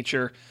that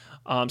nature.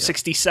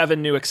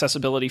 67 new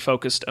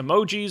accessibility-focused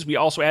emojis. We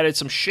also added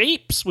some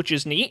shapes, which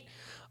is neat.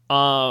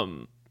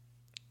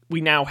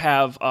 We now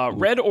have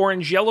red,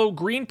 orange, yellow,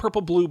 green,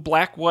 purple, blue,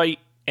 black, white,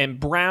 and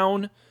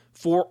brown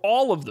for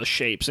all of the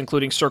shapes,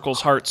 including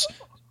circles, hearts,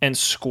 and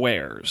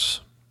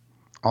squares.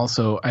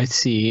 Also, I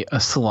see a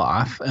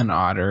sloth, an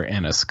otter,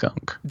 and a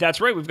skunk. That's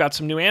right. We've got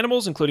some new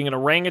animals, including an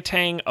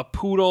orangutan, a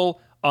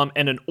poodle,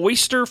 and an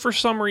oyster for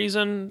some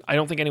reason. I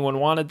don't think anyone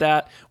wanted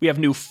that. We have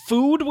new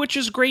food, which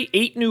is great.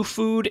 8 new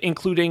food,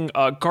 including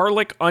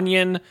garlic,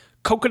 onion,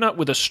 coconut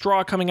with a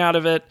straw coming out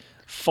of it,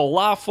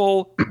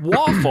 falafel,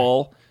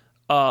 waffle,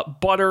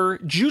 butter,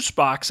 juice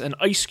box, and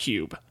ice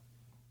cube.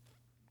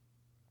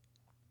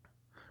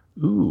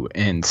 Ooh,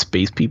 and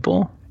space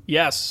people?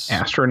 Yes.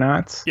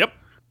 Astronauts? Yep.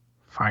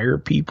 Fire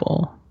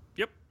people?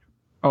 Yep.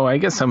 Oh, I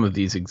guess some of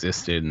these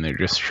existed, and they're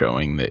just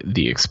showing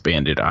the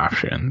expanded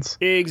options.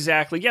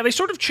 Exactly. Yeah, they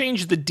sort of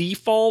changed the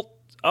default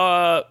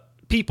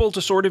people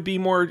to sort of be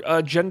more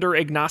gender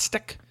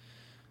agnostic.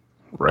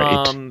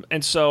 Right.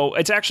 And so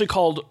it's actually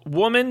called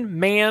woman,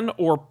 man,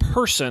 or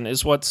person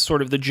is what's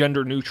sort of the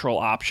gender neutral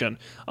option.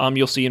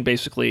 You'll see in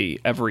basically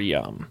every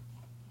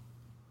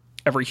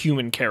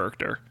human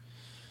character.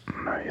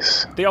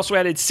 Nice. They also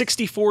added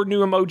 64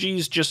 new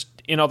emojis just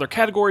in other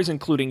categories,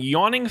 including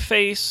yawning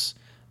face,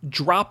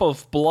 drop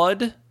of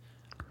blood,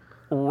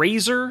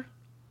 razor,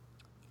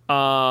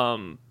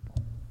 planet.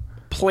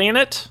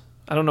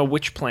 I don't know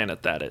which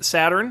planet that is.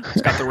 Saturn.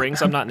 It's got the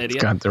rings. I'm not an idiot.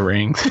 It's got the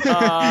rings.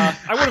 I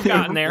would have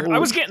gotten there. I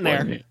was getting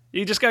there.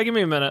 You just got to give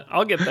me a minute.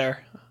 I'll get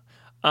there.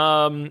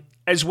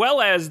 As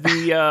well as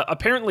the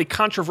apparently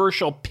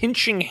controversial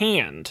pinching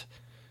hand,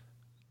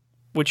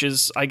 which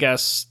is, I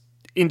guess,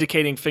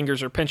 indicating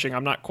fingers are pinching.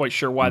 I'm not quite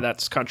sure why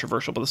that's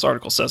controversial, but this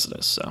article says it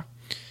is.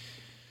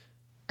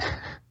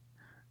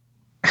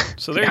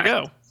 So there you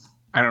go.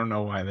 I don't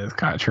know why that's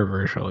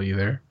controversial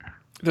either.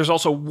 There's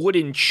also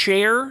wooden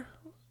chair,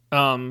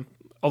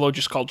 although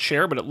just called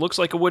chair, but it looks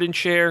like a wooden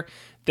chair.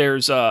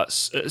 There's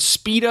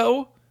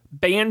Speedo,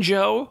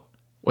 banjo.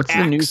 What's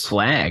the new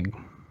flag?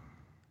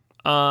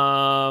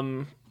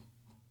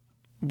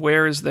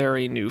 Where is there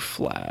a new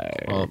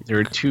flag? Well, there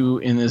are two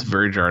in this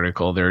Verge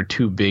article. There are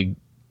two big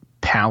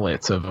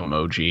palettes of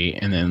emoji,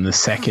 and then the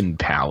second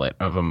palette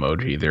of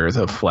emoji, there is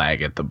a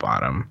flag at the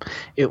bottom.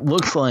 It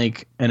looks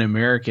like an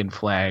American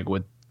flag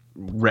with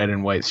red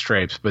and white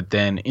stripes, but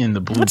then in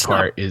the blue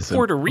part is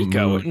Puerto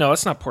Rico. No,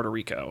 it's not Puerto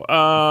Rico.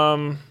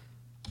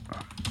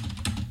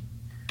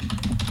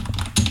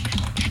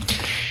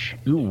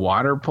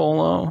 Water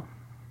polo.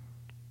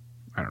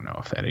 I don't know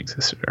if that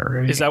existed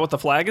already. Is that what the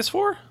flag is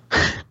for?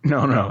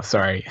 No,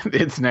 sorry.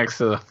 It's next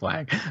to the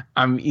flag.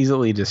 I'm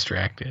easily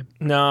distracted.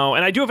 No,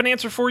 and I do have an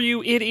answer for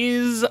you. It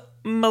is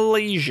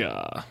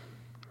Malaysia.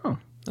 Oh.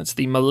 That's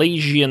the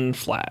Malaysian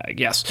flag,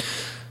 yes.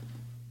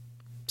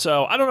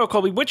 So, I don't know,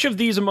 Colby, which of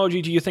these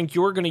emoji do you think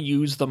you're going to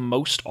use the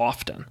most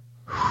often?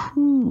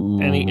 Ooh.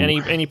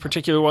 Any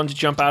particular ones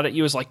jump out at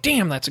you as like,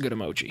 damn, that's a good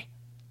emoji?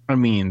 I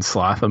mean,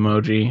 sloth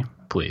emoji,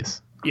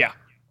 please. Yeah.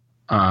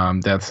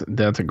 That's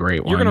a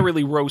great one. You're gonna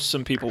really roast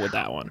some people with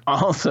that one.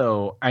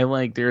 Also,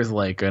 there's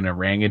like an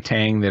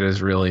orangutan that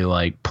is really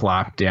like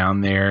plopped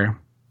down there.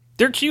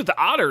 They're cute. The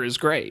otter is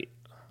great.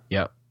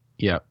 Yep.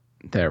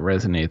 That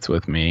resonates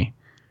with me.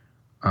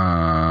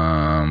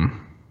 I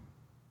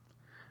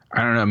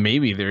don't know.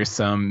 Maybe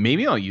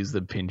I'll use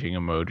the pinching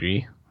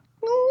emoji.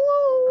 A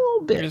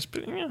little bit.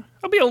 Yeah,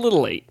 I'll be a little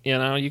late.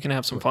 You can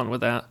have some fun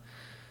with that.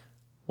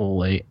 A little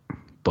late.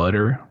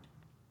 Butter.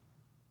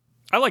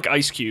 I like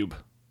Ice Cube.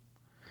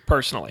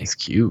 Personally. Ice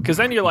Cube. Because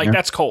then you're like,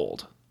 that's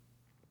cold.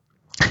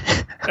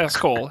 That's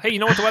cold. Hey, you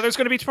know what the weather's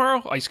going to be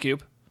tomorrow? Ice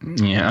Cube.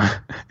 Yeah.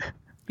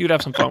 You'd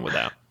have some fun with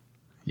that.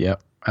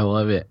 Yep. I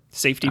love it.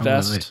 Safety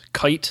vest,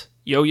 kite,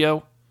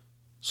 yo-yo,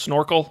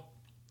 snorkel.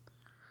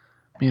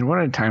 I mean, what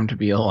a time to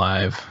be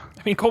alive.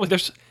 I mean, Colby,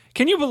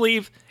 can you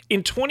believe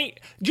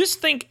just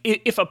think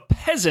if a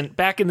peasant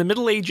back in the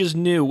Middle Ages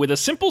knew with a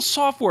simple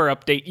software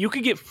update, you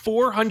could get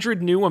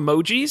 400 new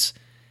emojis?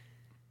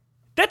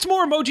 That's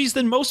more emojis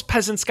than most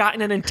peasants got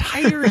in an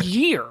entire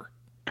year.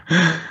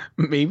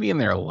 Maybe in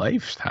their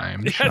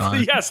lifetime,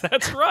 Sean. Yes,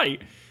 that's right.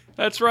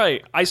 That's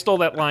right. I stole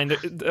that line.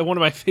 One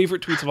of my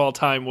favorite tweets of all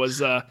time was,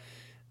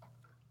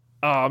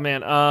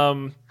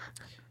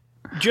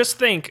 just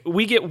think,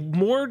 we get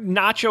more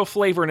nacho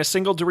flavor in a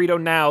single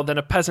Dorito now than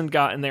a peasant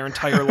got in their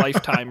entire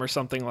lifetime or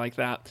something like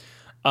that.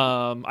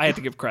 I had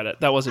to give credit.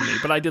 That wasn't me,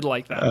 but I did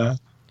like that.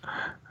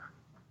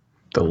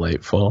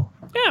 Delightful.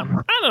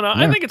 Yeah, I don't know.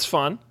 Yeah. I think it's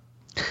fun.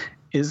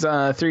 Is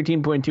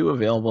 13.2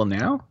 available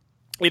now?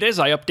 It is.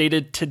 I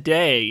updated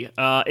today.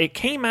 It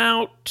came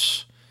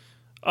out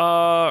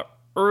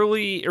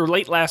early or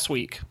late last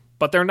week,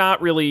 but they're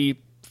not really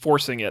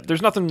forcing it.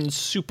 There's nothing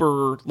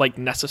super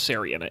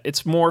necessary in it.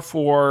 It's more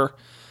for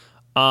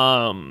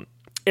AirPod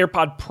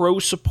Pro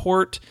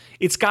support.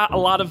 It's got a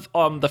lot of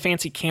the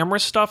fancy camera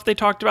stuff they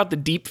talked about, the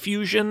Deep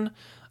Fusion,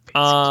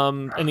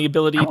 and the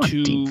ability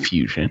to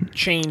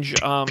change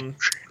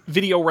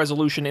video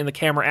resolution in the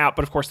camera app,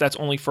 but of course that's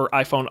only for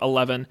iPhone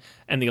 11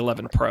 and the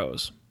 11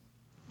 Pros.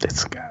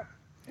 This guy.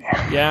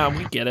 Yeah,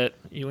 we get it.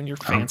 You and your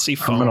fancy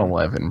phone. I'm an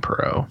 11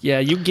 Pro. Yeah,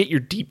 you get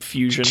your Deep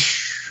Fusion.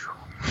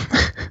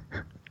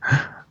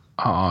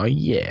 Oh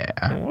yeah.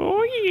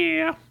 Oh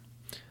yeah.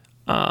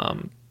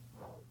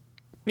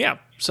 Yeah.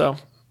 So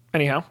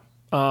anyhow,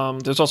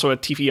 there's also a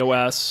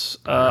tvOS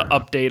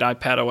update,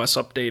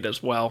 iPadOS update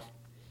as well.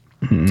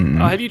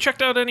 Have you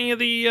checked out any of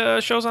the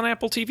shows on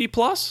Apple TV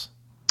Plus?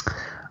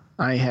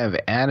 I have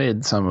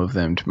added some of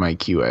them to my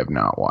queue. I have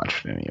not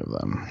watched any of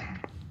them.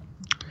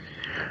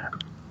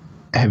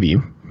 Have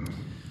you?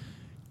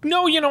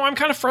 No, I'm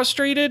kind of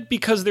frustrated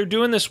because they're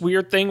doing this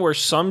weird thing where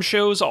some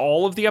shows,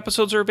 all of the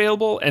episodes are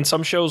available, and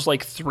some shows,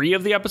 3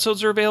 of the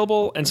episodes are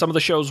available, and some of the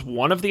shows,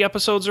 1 of the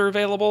episodes are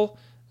available.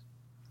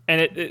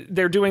 And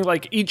they're doing,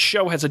 each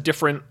show has a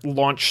different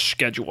launch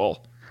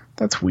schedule.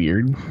 That's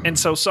weird. And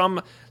so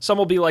some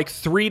will be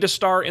 3 to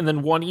start and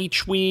then 1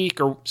 each week,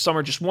 or some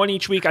are just 1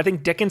 each week. I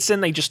think Dickinson,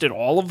 they just did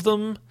all of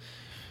them.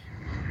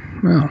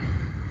 Well,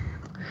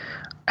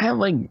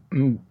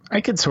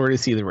 I could sort of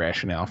see the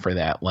rationale for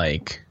that.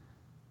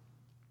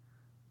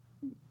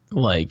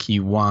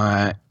 You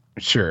want,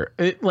 sure.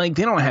 They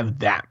don't have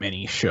that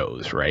many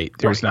shows, right?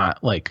 There's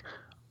not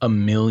a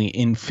million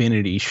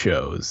infinity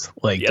shows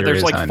there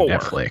is on 4.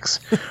 Netflix.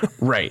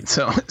 Right.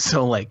 So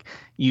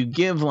you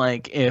give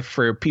if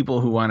for people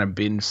who want to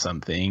binge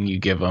something, you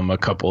give them a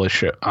couple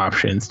of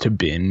options to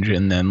binge,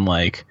 and then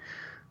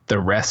the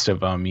rest of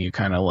them you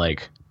kind of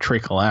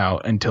trickle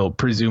out until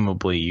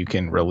presumably you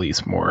can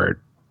release more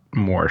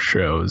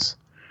shows.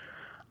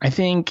 I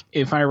think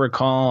if I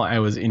recall, I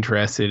was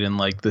interested in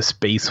the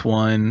space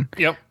one.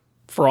 Yep.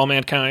 For All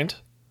Mankind.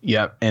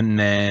 Yep. And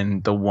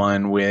then the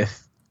one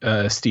with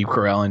Steve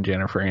Carell and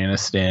Jennifer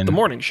Aniston. The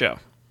morning show.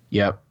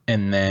 Yep.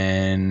 And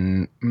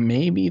then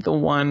maybe the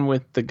one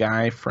with the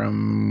guy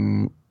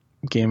from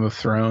Game of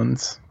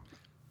Thrones.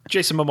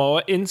 Jason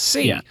Momoa in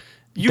C. Yeah.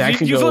 You've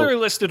literally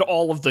listed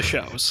all of the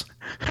shows.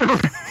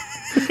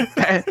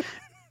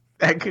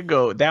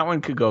 that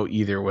one could go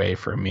either way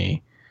for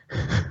me.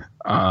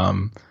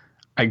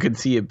 I could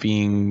see it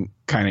being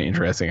kind of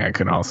interesting. I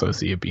could also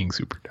see it being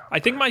super dumb. I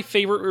think my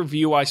favorite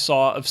review I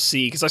saw of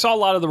C, because I saw a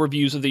lot of the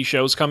reviews of these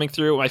shows coming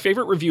through. My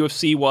favorite review of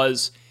C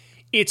was,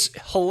 it's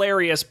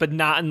hilarious, but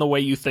not in the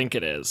way you think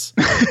it is.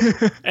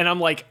 And I'm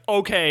like,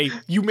 okay,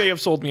 you may have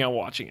sold me on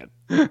watching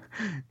it.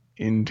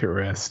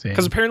 Interesting.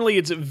 Because apparently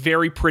it's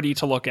very pretty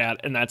to look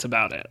at, and that's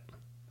about it.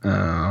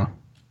 Oh,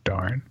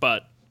 darn.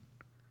 But,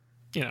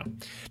 you know,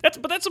 that's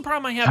the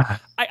problem I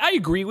have. I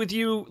agree with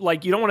you.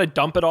 Like, you don't want to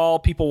dump it all.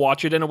 People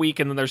watch it in a week,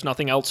 and then there's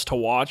nothing else to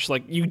watch.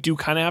 Like, you do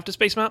kind of have to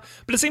space them out.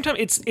 But at the same time,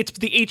 it's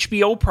the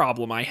HBO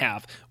problem I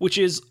have, which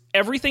is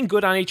everything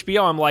good on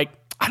HBO. I'm like,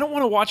 I don't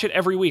want to watch it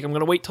every week. I'm going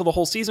to wait till the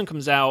whole season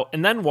comes out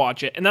and then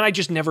watch it. And then I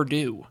just never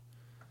do.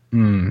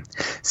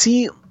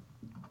 See,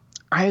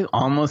 I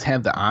almost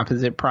have the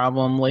opposite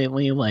problem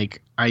lately.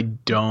 Like, I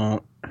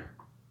don't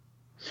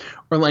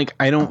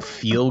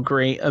feel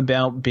great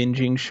about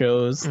binging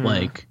shows.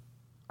 Like,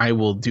 I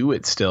will do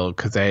it still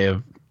because I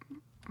have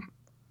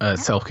a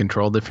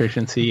self-control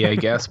deficiency, I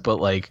guess.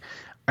 But, like,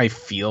 I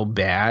feel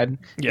bad.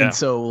 Yeah. And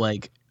so,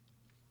 like,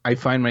 I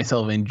find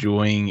myself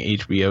enjoying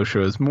HBO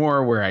shows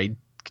more where I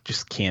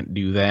just can't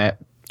do that.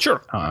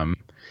 Sure.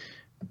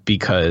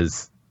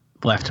 Because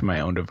left to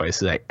my own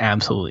devices, I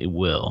absolutely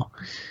will.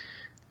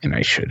 And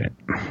I shouldn't.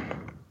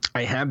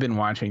 I have been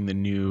watching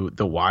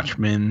The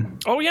Watchmen.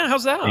 Oh yeah,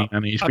 how's that? On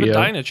HBO. I've been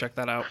dying to check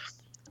that out.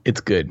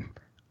 It's good.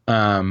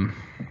 I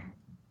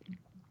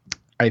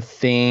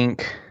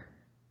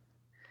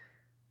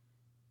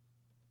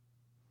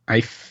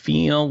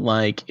feel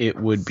like it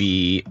would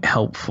be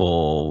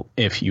helpful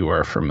if you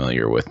are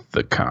familiar with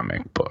the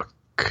comic book.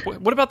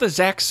 What about the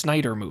Zack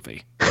Snyder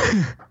movie?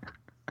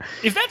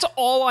 If that's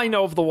all I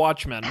know of The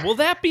Watchmen, will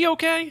that be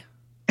okay?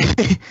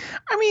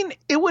 I mean,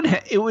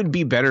 it would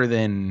be better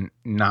than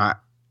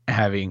not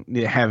having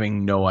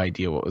no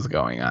idea what was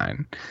going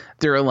on.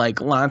 There are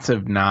like lots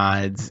of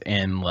nods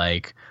and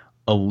like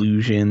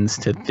allusions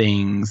to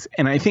things,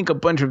 and I think a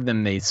bunch of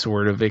them they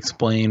sort of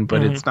explain,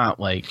 but it's not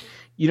like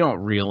you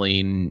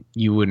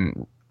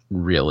wouldn't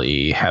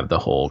really have the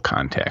whole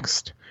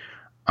context.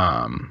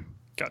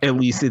 Gotcha. At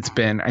least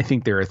I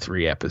think there are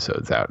 3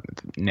 episodes out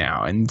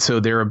now, and so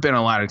there have been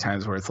a lot of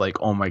times where it's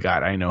like, oh my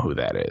god, I know who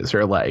that is,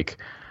 or like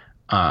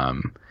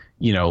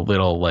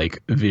little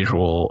like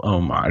visual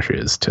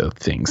homages to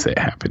things that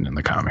happened in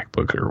the comic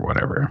book or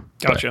whatever.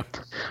 Gotcha.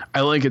 But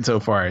I like it so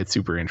far. It's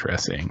super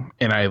interesting.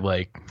 And I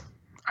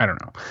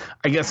don't know.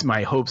 I guess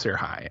my hopes are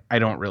high. I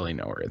don't really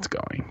know where it's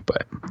going,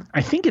 but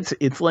I think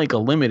it's like a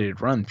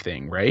limited run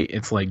thing, right?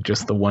 It's like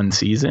just the one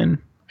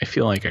season. I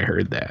feel like I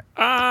heard that.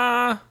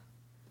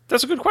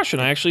 That's a good question.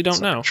 I actually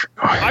don't know.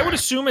 I would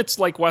assume it's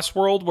like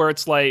Westworld, where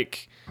it's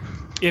like,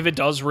 if it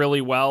does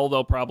really well,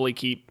 they'll probably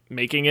keep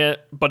making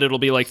it, but it'll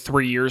be like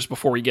 3 years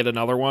before we get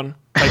another one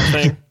type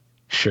thing.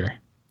 Sure.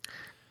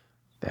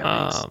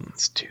 That makes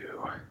sense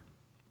too.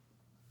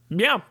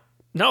 Yeah.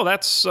 No,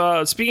 that's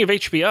speaking of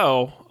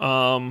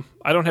HBO.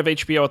 I don't have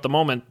HBO at the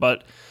moment,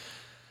 but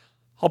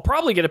I'll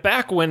probably get it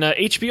back when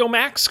HBO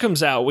Max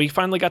comes out. We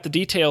finally got the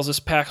details this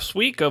past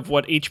week of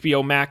what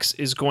HBO Max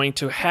is going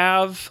to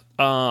have,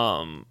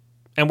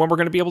 and when we're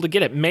going to be able to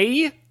get it.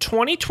 May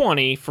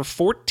 2020 for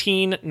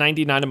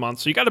 $14.99 a month.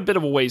 So you got a bit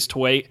of a ways to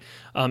wait.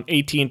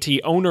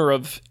 AT&T, owner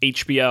of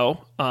HBO,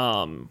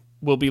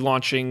 will be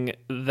launching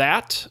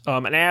that.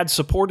 An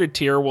ad-supported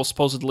tier will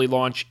supposedly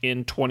launch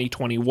in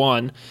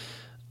 2021.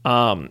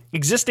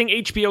 Existing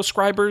HBO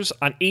subscribers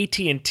on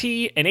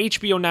AT&T and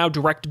HBO Now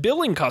direct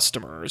billing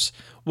customers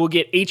will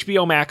get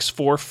HBO Max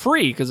for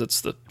free because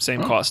it's the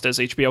same cost as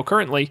HBO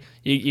currently.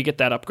 You get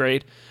that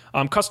upgrade.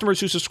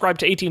 Customers who subscribe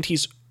to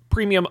AT&T's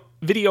premium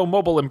video,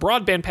 mobile, and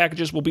broadband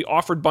packages will be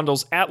offered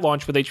bundles at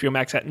launch with HBO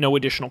Max at no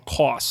additional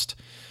cost.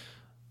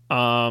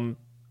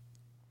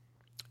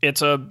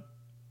 It's a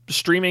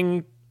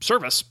streaming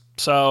service.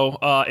 So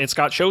it's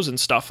got shows and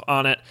stuff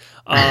on it.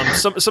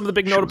 Some of the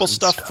big notable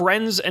stuff,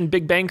 Friends and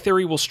Big Bang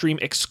Theory will stream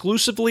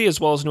exclusively, as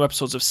well as new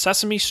episodes of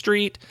Sesame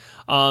Street.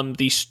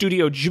 The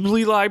Studio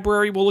Ghibli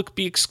library will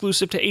be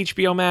exclusive to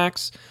HBO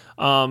Max.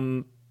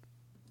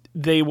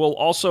 They will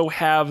also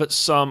have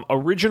some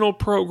original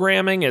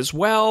programming as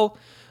well.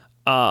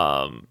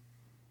 The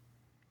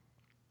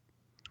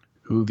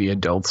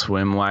Adult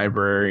Swim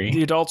library.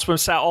 The Adult Swim,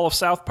 all of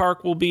South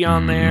Park will be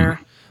on there.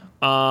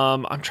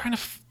 I'm trying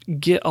to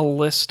get a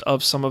list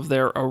of some of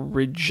their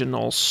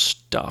original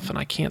stuff, and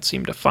I can't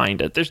seem to find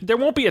it. There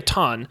won't be a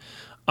ton,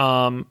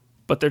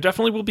 but there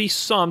definitely will be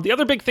some. The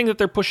other big thing that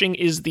they're pushing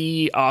is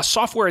the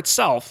software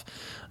itself.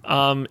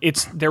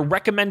 It's their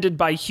recommended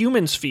by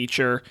humans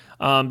feature.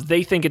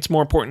 They think it's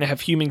more important to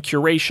have human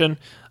curation.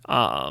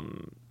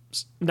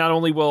 Not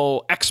only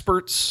will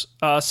experts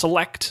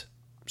select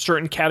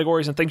certain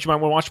categories and things you might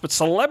want to watch, but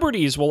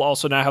celebrities will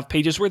also now have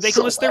pages where they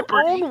can list their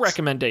own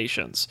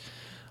recommendations.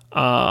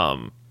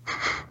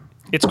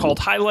 It's called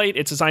Highlight.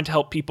 It's designed to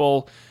help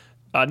people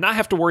not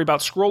have to worry about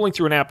scrolling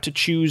through an app to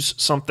choose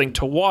something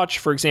to watch.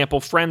 For example,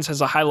 Friends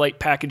has a highlight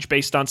package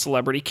based on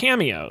celebrity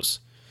cameos.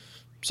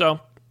 So,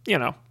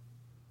 that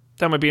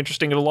might be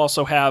interesting. It'll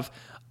also have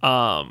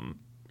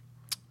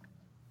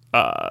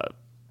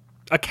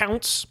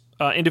accounts,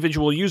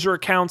 individual user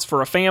accounts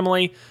for a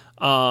family.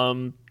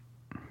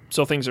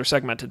 So things are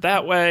segmented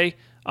that way.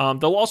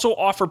 They'll also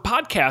offer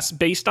podcasts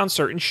based on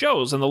certain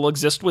shows, and they'll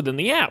exist within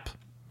the app,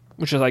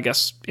 which is, I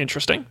guess,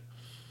 interesting.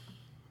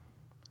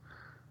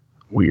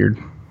 Weird.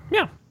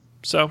 Yeah.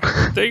 So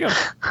there you go.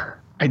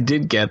 I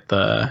did get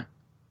the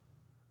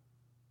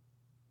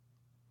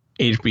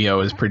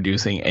HBO is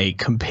producing a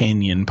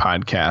companion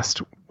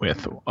podcast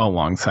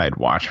alongside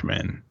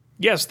Watchmen.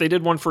 Yes, they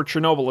did one for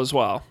Chernobyl as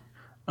well.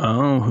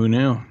 Oh, who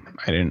knew?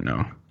 I didn't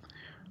know.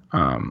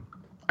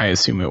 I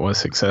assume it was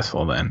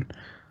successful then.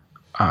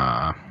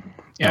 Yeah,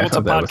 what's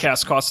a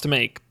podcast cost to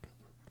make?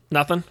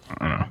 Nothing?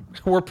 I don't know.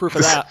 We're proof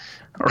of that.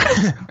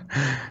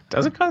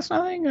 Does it cost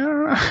nothing? I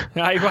don't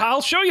know.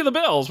 I'll show you the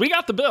bills. We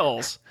got the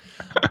bills.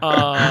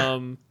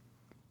 Oh,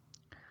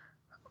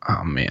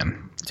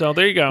 man. So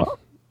there you go. Well,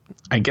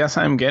 I guess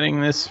I'm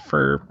getting this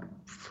for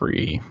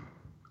free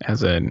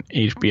as an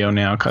HBO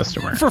Now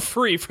customer. For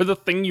free for the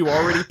thing you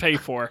already pay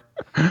for.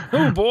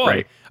 Oh, boy.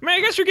 Right. I mean,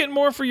 I guess you're getting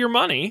more for your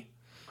money.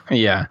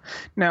 Yeah.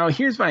 Now,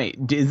 here's is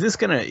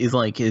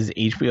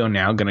HBO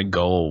Now gonna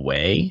go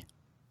away?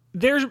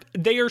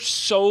 They are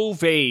so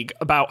vague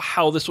about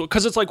how this will,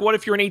 because it's like, what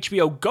if you're an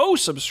HBO Go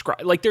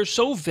subscriber? Like, they're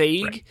so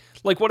vague. Right.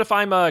 Like, what if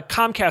I'm a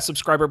Comcast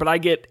subscriber, but I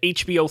get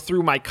HBO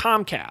through my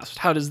Comcast?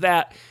 How does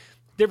that?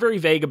 They're very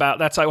vague about.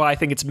 That's why I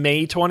think it's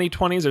May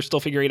 2020. They're still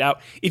figuring it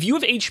out. If you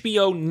have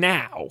HBO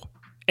Now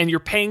and you're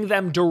paying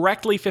them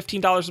directly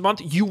 $15 a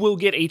month, you will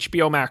get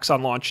HBO Max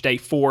on launch day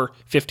for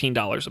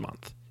 $15 a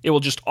month. It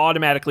will just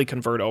automatically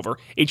convert over.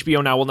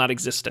 HBO Now will not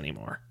exist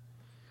anymore.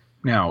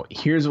 Now,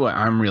 here's what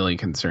I'm really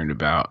concerned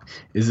about.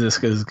 Is this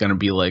going to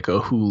be like a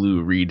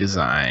Hulu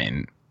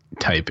redesign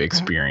type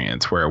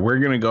experience where we're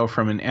going to go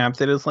from an app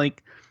that is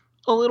like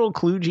a little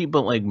kludgy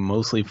but like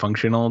mostly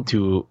functional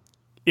to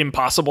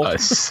impossible, a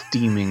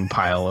steaming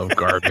pile of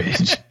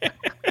garbage.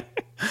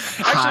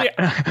 Actually,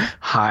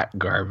 hot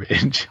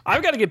garbage.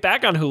 I've got to get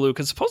back on Hulu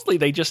because supposedly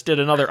they just did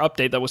another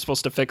update that was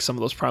supposed to fix some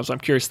of those problems. I'm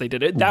curious they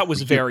did it. That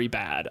was very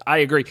bad. I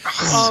agree.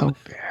 So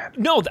bad.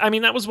 No, I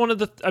mean, that was one of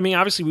the... I mean,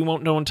 obviously we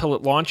won't know until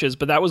it launches,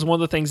 but that was one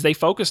of the things they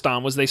focused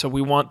on was they said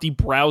we want the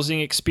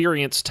browsing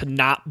experience to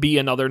not be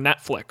another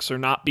Netflix or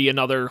not be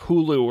another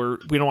Hulu, or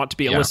we don't want it to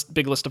be a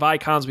big list of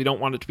icons. We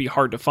don't want it to be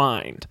hard to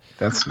find.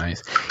 That's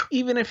nice.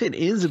 Even if it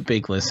is a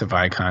big list of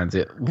icons,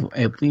 it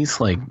at least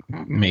like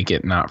make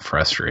it not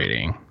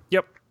frustrating.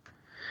 Yep.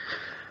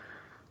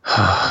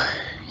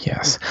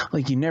 Yes.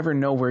 Like you never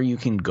know where you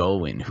can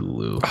go in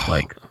Hulu.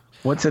 Like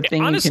what's a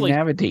thing honestly, you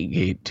can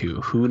navigate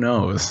to? Who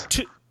knows?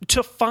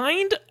 To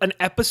find an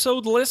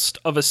episode list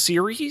of a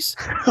series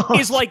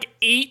is like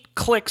 8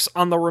 clicks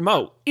on the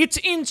remote. It's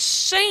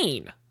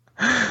insane.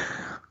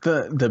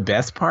 The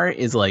best part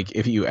is like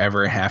if you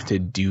ever have to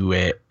do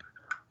it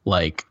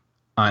like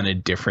on a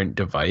different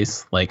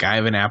device. Like I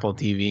have an Apple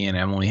TV and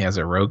Emily has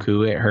a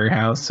Roku at her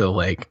house, so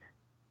like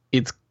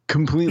it's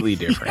completely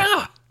different.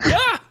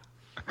 Yeah.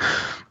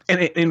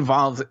 And it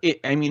involves it.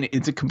 I mean,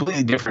 it's a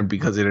completely different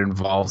because it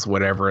involves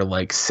whatever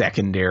like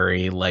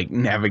secondary like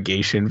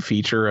navigation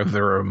feature of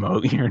the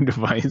remote your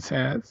device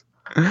has.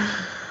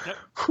 Yep.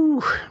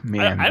 Whew,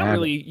 man, I don't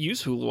really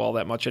use Hulu all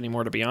that much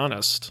anymore, to be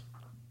honest.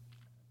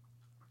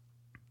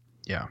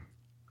 Yeah.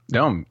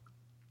 No.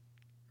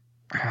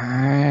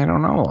 I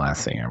don't know the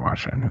last thing I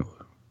watched on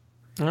Hulu.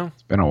 No.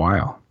 It's been a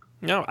while.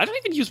 No, I don't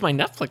even use my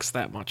Netflix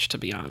that much, to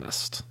be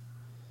honest.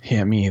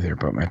 Yeah, me either,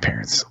 but my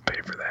parents still pay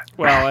for that.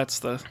 Well, that's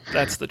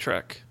the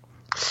trick.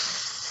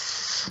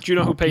 Do you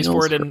know who pays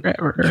for it?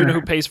 Do you know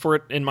who pays for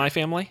it in my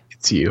family?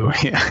 It's you.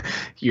 Yeah,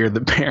 you're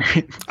the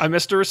parent. I'm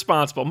Mr.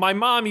 Responsible. My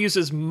mom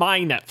uses my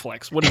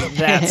Netflix. What does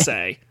that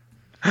say?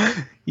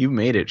 You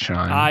made it,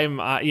 Sean. I'm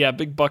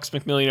big Bucks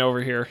McMillian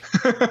over here,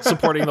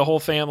 supporting the whole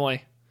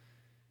family.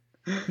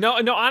 No.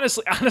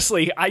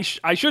 Honestly, I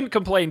shouldn't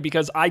complain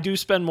because I do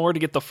spend more to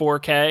get the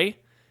 4K.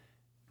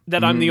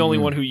 That I'm the only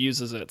one who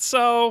uses it.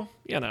 So,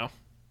 I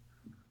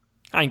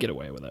can get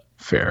away with it.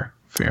 Fair.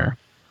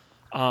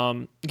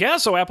 Yeah,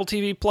 so Apple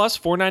TV Plus,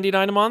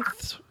 $4.99 a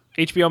month.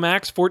 HBO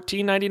Max,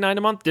 $14.99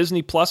 a month.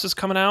 Disney Plus is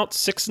coming out,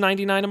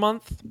 $6.99 a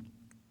month.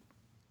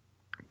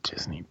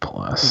 Disney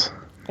Plus.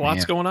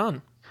 Lots going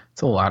on.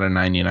 It's a lot of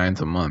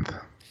 99s a month.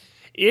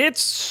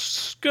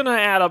 It's going to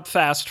add up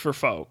fast for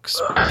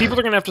folks. People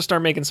are going to have to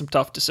start making some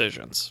tough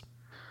decisions.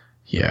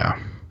 Yeah.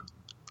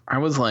 I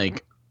was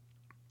like,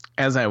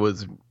 as I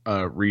was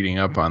reading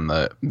up on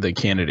the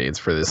candidates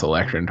for this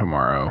election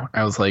tomorrow,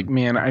 I was like,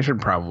 man, I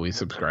should probably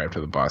subscribe to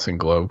the Boston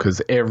Globe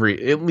because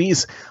at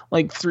least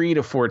like 3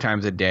 to 4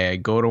 times a day, I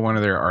go to one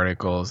of their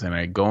articles and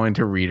I go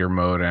into reader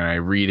mode and I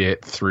read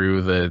it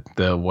through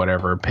the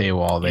whatever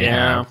paywall they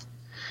have.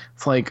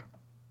 It's like,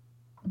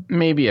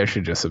 maybe I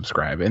should just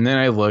subscribe. And then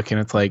I look and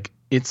it's like,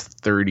 it's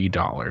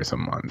 $30 a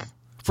month.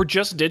 For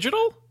just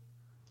digital?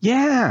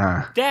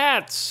 Yeah.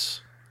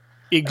 That's...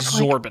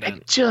 exorbitant.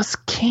 I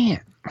just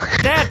can't.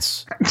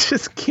 That's I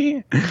just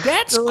can't.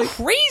 That's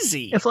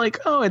crazy. It's like,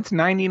 oh, it's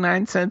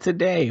 99 cents a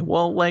day.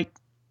 Well, like,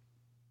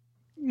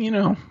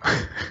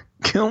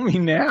 kill me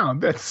now.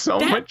 That's so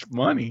much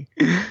money.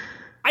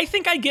 I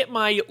think I get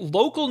my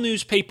local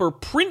newspaper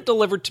print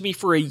delivered to me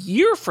for a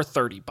year for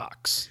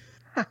 $30.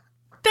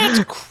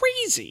 That's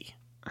crazy.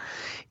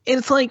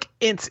 It's like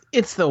it's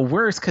the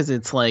worst because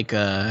it's like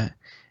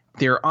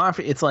they're off.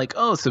 It's like,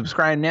 oh,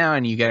 subscribe now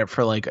and you get it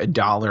for like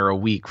 $1 a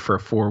week for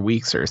 4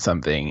 weeks or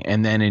something,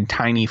 and then in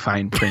tiny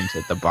fine print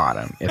at the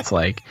bottom, it's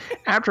like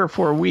after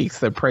 4 weeks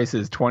the price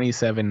is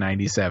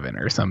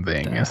 $27.97 or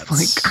something. It's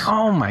like,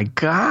 oh my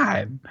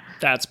god,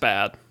 that's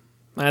bad.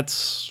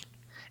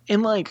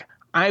 And like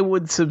I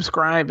would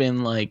subscribe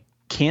and like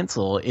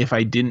cancel if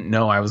I didn't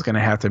know I was going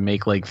to have to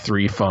make like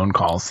 3 phone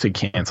calls to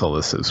cancel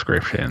the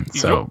subscription.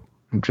 So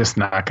I'm just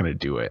not going to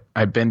do it.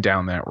 I've been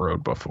down that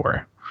road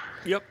before.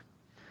 Yep.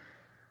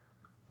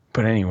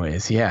 But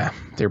anyways, yeah,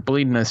 they're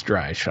bleeding us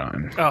dry,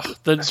 Sean. Oh,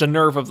 the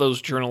nerve of those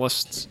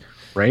journalists.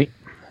 Right?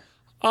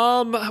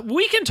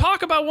 We can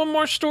talk about one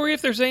more story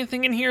if there's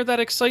anything in here that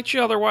excites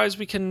you. Otherwise,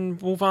 we can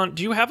move on.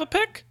 Do you have a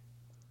pick?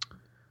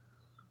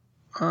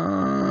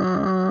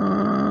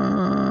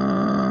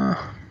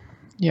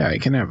 Yeah, I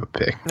can have a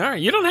pick. All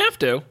right, you don't have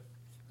to.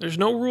 There's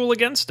no rule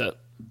against it.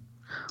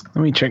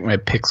 Let me check my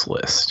picks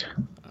list.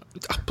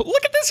 But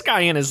look at this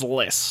guy in his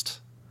list.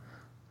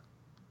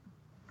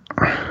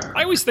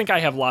 I always think I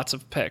have lots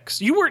of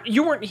picks. You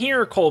weren't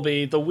here,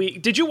 Colby, the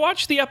week. Did you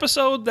watch the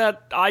episode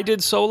that I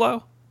did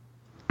solo?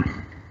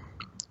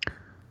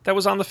 That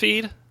was on the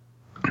feed?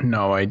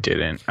 No, I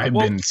didn't. I've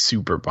been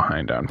super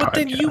behind on podcasts. But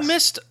then you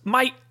missed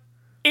my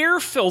air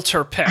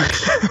filter pick.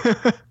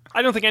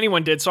 I don't think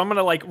anyone did, so I'm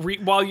going to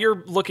while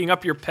you're looking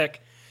up your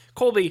pick,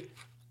 Colby,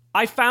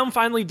 I found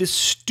finally the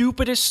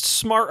stupidest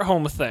smart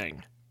home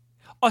thing.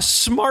 A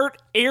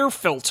smart air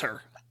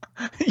filter.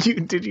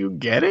 Did you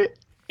get it?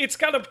 It's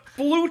got a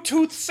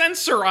Bluetooth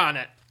sensor on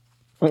it.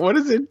 What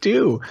does it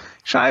do?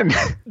 Shine.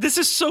 This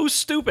is so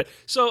stupid.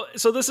 So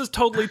this is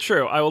totally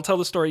true. I will tell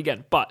the story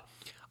again, but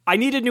I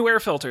needed new air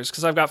filters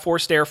because I've got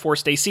forced air,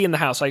 forced AC in the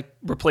house. I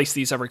replace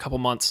these every couple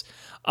months.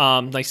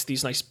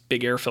 These nice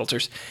big air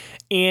filters.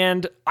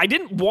 And I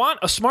didn't want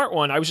a smart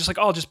one. I was just like,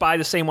 oh, I'll just buy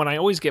the same one I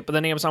always get. But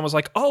then Amazon was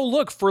like, oh,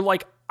 look, for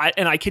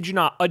and I kid you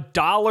not,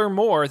 $1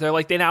 more. They're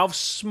like, they now have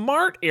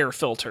smart air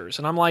filters.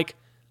 And I'm like,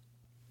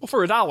 well,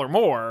 for $1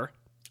 more,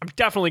 I'm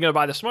definitely going to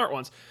buy the smart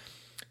ones.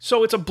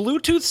 So it's a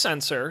Bluetooth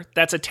sensor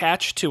that's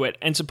attached to it.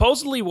 And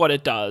supposedly what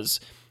it does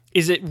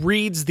is it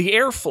reads the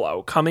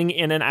airflow coming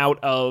in and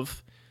out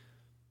of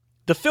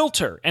the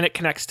filter, and it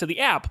connects to the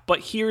app.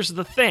 But here's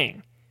the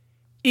thing.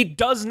 It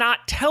does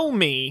not tell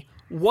me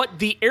what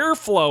the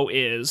airflow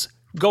is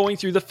going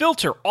through the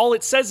filter. All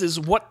it says is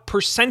what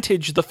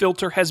percentage the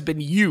filter has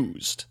been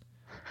used.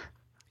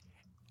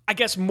 I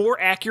guess more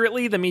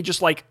accurately than me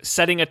just like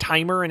setting a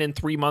timer and in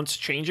 3 months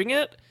changing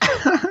it.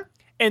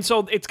 And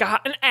so it's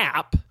got an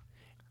app,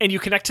 and you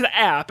connect to the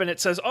app, and it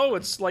says, oh,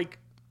 it's like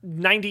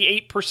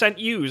 98%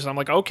 used. I'm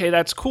like, okay,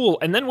 that's cool.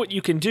 And then what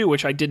you can do,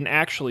 which I didn't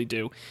actually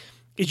do,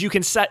 is you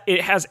can set,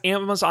 it has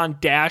Amazon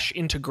Dash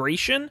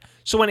integration.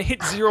 So when it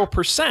hits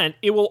 0%,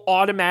 it will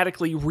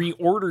automatically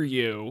reorder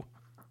you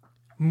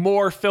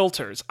more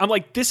filters. I'm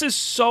like, this is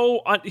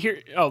so,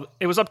 here. Oh,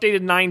 it was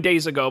updated 9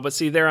 days ago, but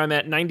see there I'm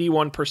at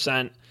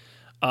 91%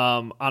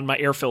 on my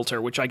air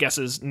filter, which I guess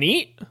is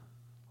neat.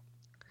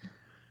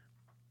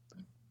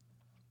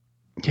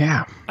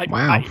 Yeah.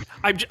 Wow.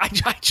 I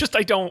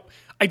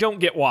don't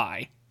get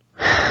why.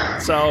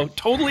 So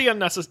totally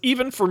unnecessary.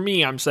 Even for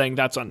me, I'm saying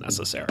that's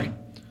unnecessary.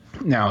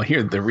 Now,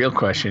 here, the real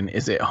question,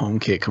 is it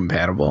HomeKit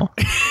compatible?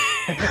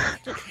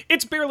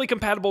 It's barely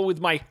compatible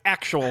with my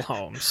actual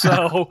home.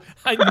 So,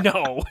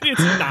 no, it's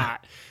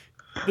not.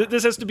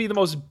 This has to be the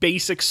most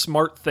basic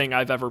smart thing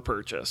I've ever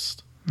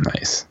purchased.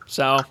 Nice.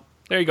 So,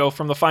 there you go,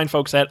 from the fine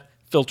folks at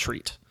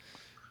Filtreat.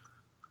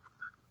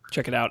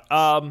 Check it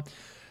out.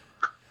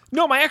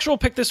 No, my actual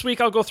pick this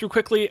week, I'll go through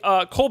quickly.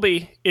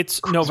 Colby,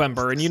 it's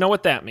November, and you know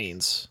what that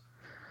means.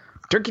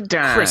 Turkey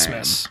time.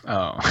 Christmas.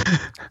 Oh.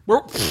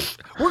 We're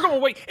going to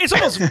wait. It's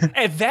almost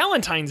at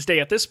Valentine's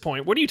Day at this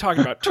point. What are you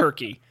talking about,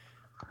 turkey?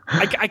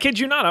 I kid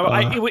you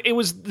not. It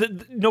was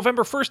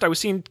November 1st. I was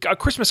seeing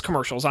Christmas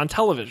commercials on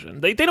television.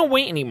 They don't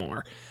wait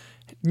anymore.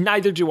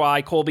 Neither do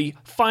I, Colby.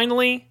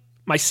 Finally,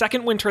 my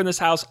second winter in this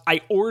house,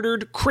 I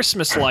ordered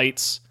Christmas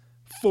lights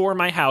for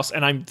my house,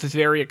 and I'm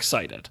very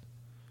excited.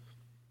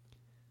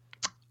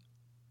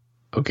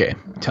 Okay,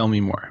 tell me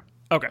more.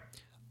 Okay.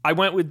 I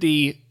went with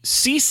the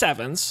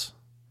C7s,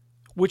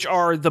 which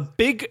are the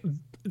big,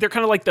 they're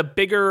kind of like the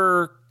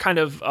bigger kind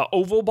of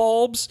oval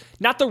bulbs.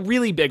 Not the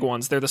really big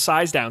ones. They're the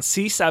size down.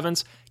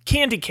 C7s,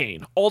 candy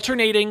cane,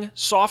 alternating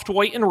soft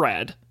white and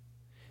red.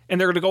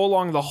 And they're going to go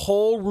along the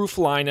whole roof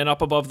line and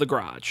up above the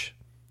garage.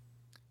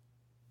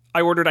 I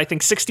ordered, I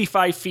think,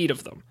 65 feet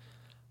of them.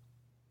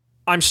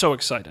 I'm so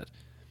excited.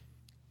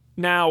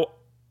 Now,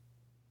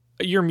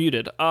 you're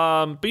muted,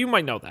 but you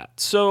might know that.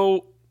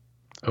 So...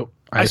 Oh,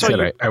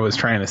 I was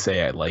trying to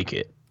say I like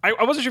it.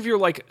 I wasn't sure if you were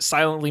like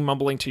silently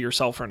mumbling to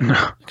yourself or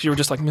not, because you were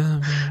just like, meh,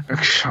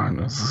 meh. Sean,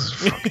 this is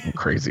a fucking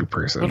crazy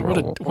person. what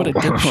a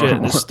dipshit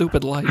and his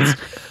stupid lights.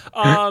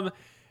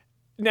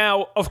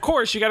 Now, of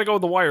course, you got to go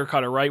with the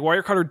Wirecutter, right?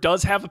 Wirecutter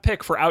does have a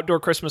pick for outdoor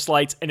Christmas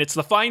lights, and it's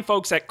the fine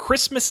folks at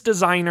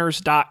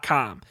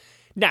ChristmasDesigners.com.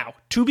 Now,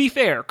 to be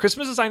fair,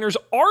 Christmas designers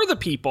are the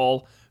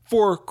people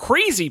for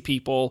crazy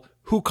people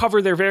who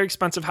cover their very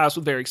expensive house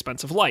with very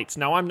expensive lights.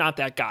 Now, I'm not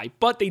that guy,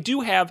 but they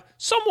do have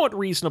somewhat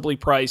reasonably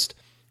priced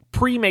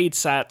pre-made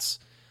sets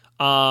in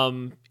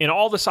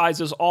all the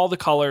sizes, all the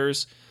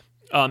colors,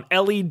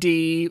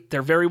 LED.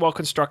 They're very well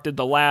constructed.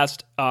 The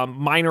last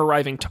mine are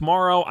arriving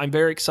tomorrow. I'm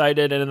very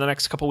excited, and in the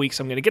next couple weeks,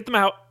 I'm going to get them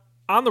out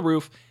on the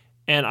roof,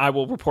 and I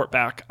will report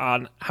back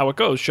on how it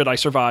goes should I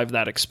survive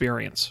that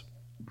experience.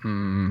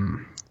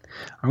 I'm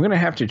going to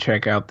have to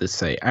check out this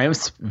site. I have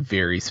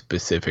very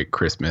specific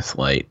Christmas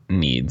light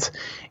needs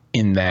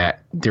in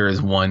that there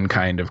is one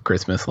kind of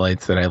Christmas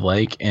lights that I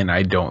like, and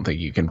I don't think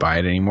you can buy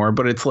it anymore.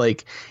 But it's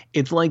like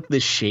the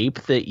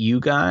shape that you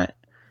got.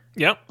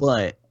 Yep.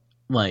 But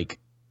like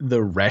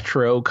the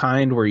retro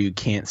kind where you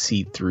can't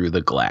see through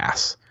the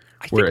glass,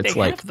 where it's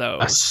like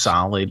a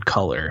solid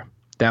color.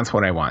 That's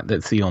what I want.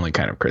 That's the only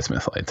kind of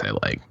Christmas lights I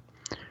like.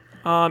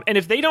 And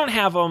if they don't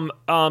have them,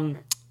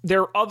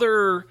 there are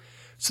other.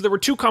 So there were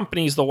two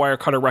companies the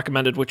Wirecutter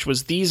recommended, which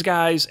was these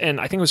guys, and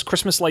I think it was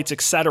Christmas Lights,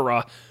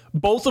 etc.,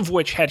 both of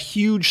which had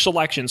huge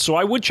selections. So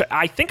I would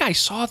I think I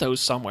saw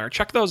those somewhere.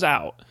 Check those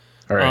out.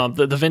 All right.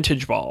 The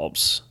vintage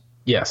bulbs.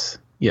 Yes.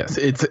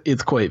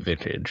 It's quite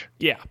vintage.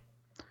 Yeah.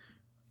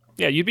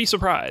 Yeah, you'd be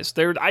surprised.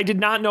 I did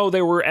not know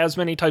there were as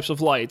many types of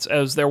lights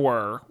as there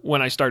were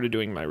when I started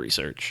doing my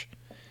research.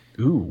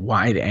 Ooh,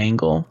 wide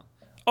angle.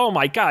 Oh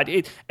my God.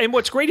 And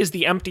what's great is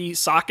the empty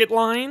socket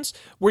lines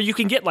where you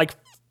can get like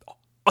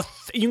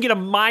you can get a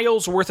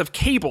mile's worth of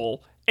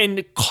cable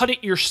and cut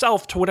it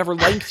yourself to whatever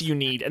length you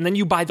need, and then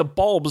you buy the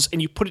bulbs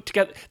and you put it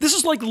together. This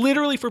is like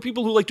literally for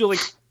people who like do like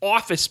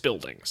office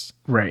buildings,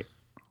 right?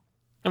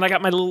 And I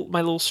got my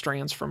little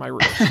strands for my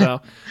roof, so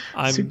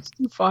I'm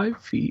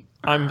 65 feet.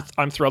 I'm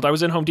thrilled. I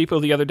was in Home Depot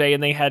the other day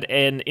and they had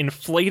an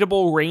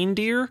inflatable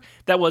reindeer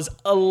that was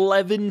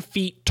 11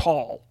 feet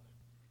tall.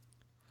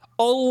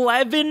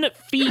 11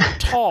 feet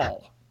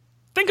tall.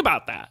 Think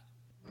about that.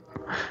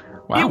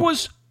 Wow. It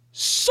was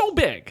so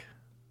big.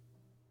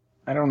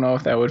 I don't know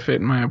if that would fit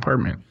in my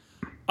apartment.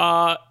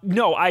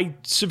 No, I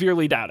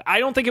severely doubt it. I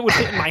don't think it would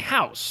fit in my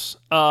house.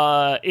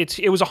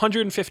 It was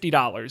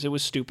 $150. It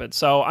was stupid.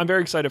 So I'm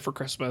very excited for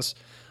Christmas.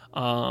 It's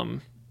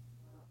going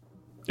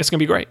to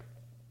be great.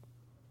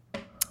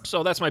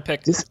 So that's my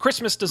pick.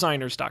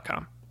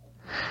 ChristmasDesigners.com.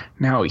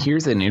 Now,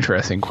 here's an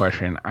interesting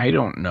question. I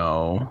don't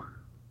know.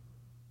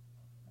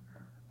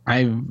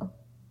 I don't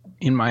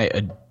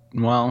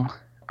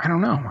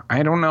know.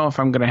 I don't know if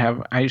I'm going to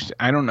have... I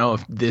don't know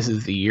if this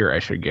is the year I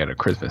should get a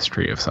Christmas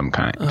tree of some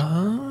kind.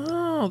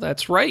 Oh,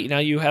 that's right. Now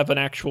you have an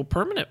actual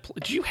permanent...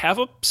 Did you have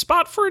a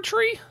spot for a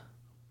tree?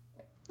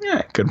 Yeah,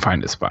 I could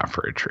find a spot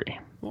for a tree.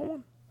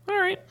 Well, all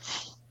right.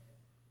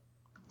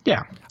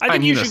 Yeah. I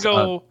think you should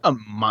go... A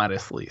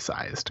modestly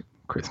sized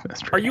Christmas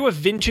tree. Are you a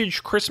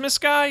vintage Christmas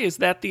guy? Is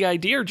that the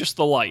idea, or just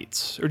the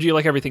lights? Or do you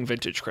like everything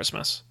vintage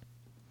Christmas?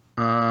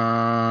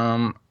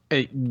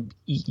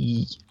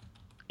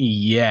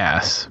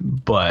 Yes,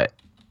 but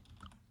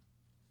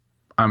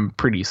I'm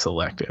pretty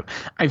selective.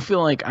 I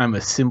feel like I'm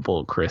a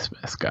simple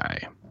Christmas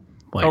guy.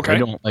 Like, okay. I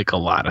don't like a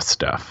lot of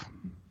stuff.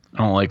 I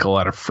don't like a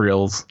lot of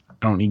frills.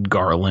 I don't need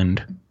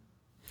garland.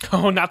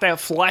 Oh, not that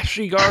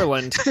flashy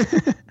garland.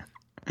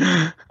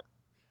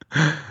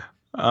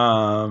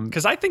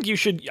 Because I think you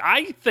should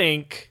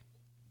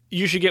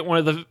get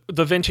one of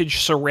the vintage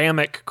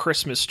ceramic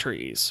Christmas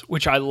trees,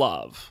 which I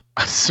love.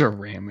 A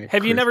ceramic.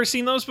 Have you never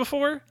seen those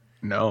before?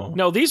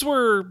 No, these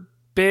were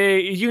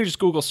big. You can just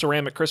Google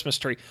ceramic Christmas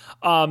tree.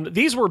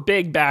 These were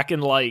big back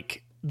in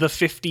like the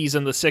 50s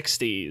and the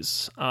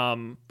 60s.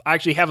 I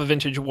actually have a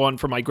vintage one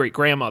for my great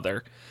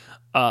grandmother.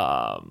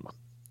 And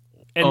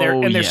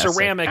they're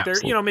ceramic.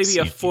 They're maybe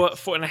a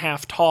foot and a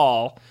half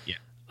tall. Yeah.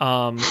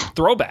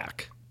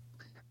 Throwback.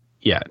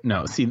 Yeah.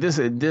 No. See this.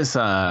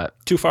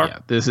 Too far. Yeah,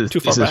 this is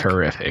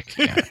horrific.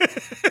 Yeah.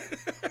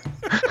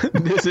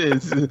 This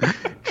is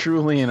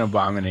truly an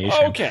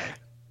abomination. Okay.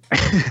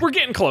 We're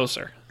getting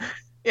closer.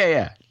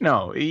 Yeah.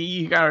 No,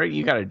 you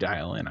gotta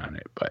dial in on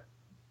it, but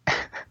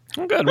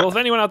well, good. Well, if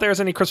anyone out there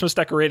has any Christmas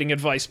decorating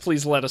advice,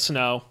 please let us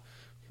know.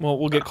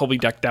 We'll get Colby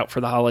decked out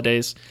for the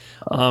holidays.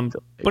 But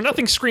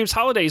nothing screams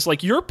holidays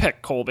like your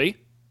pick, Colby.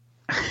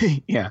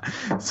 Yeah.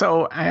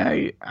 So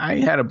I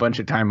had a bunch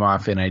of time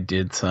off and I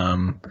did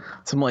some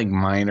like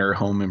minor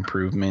home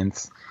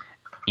improvements,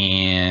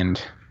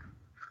 and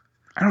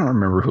I don't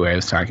remember who I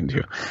was talking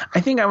to.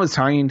 I think I was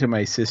talking to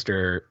my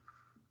sister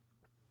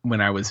when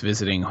I was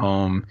visiting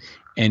home,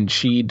 and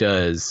she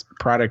does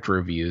product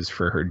reviews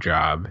for her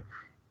job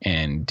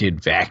and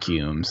did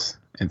vacuums.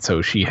 And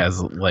so she has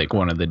like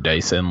one of the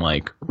Dyson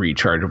like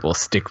rechargeable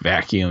stick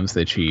vacuums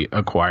that she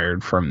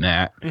acquired from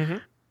that.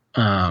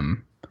 Mm-hmm.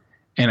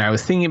 And I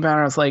was thinking about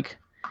it. I was like,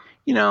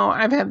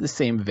 I've had the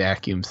same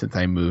vacuum since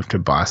I moved to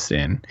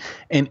Boston,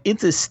 and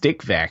it's a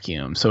stick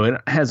vacuum. So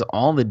it has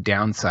all the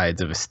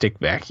downsides of a stick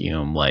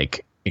vacuum.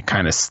 Like it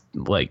kind of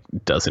like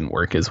doesn't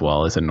work as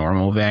well as a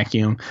normal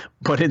vacuum,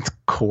 but it's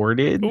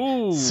corded.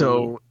 Ooh.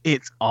 So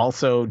it's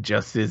also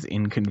just as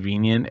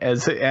inconvenient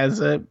as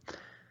a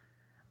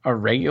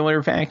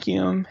regular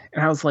vacuum.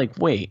 And I was like,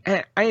 wait,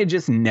 I had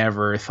just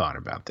never thought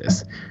about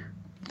this.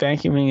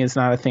 Vacuuming is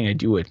not a thing I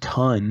do a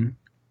ton,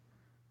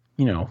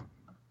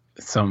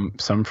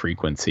 some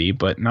frequency,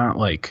 but not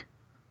like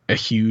a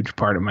huge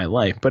part of my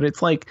life. But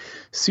it's like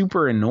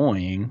super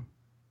annoying.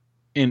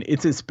 And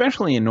it's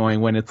especially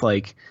annoying when it's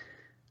like,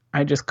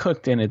 I just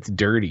cooked and it's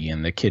dirty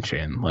in the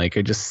kitchen. Like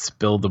I just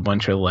spilled a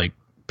bunch of like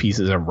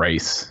pieces of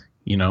rice,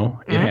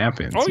 it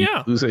happens. Oh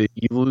yeah.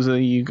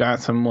 You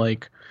got some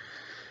like,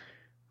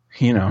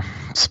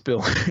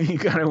 spill. You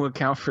got to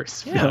account for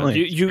spilling.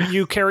 Yeah,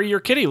 you carry your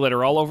kitty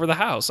litter all over the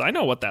house. I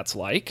know what that's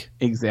like.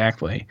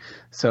 Exactly.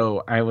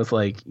 So I was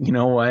like, you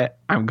know what?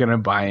 I'm going to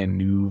buy a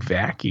new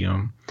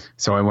vacuum.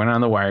 So I went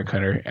on the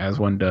Wirecutter, as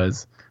one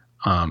does.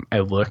 I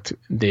looked.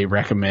 They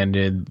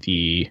recommended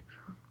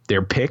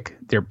their pick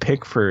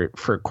for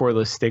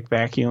cordless stick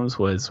vacuums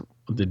was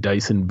the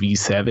Dyson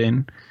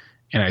V7.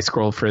 And I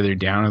scrolled further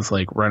down as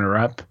like runner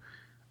up.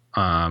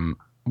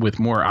 With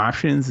more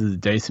options is the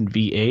Dyson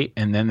V8,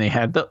 and then they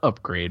had the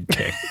upgrade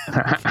pick.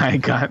 I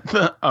got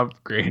the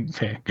upgrade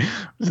pick.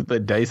 The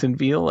Dyson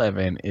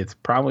V11. It's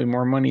probably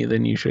more money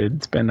than you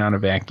should spend on a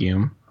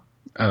vacuum,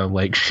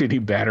 like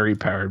shitty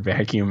battery-powered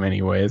vacuum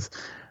anyways.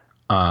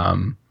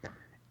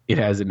 It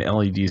has an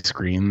LED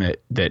screen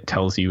that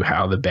tells you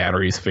how the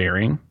battery's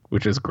faring,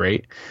 which is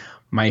great.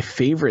 My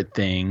favorite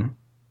thing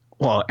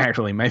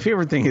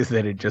is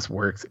that it just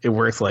works. It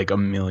works like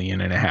 1.5 million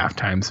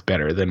times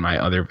better than my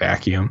other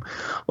vacuum.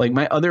 Like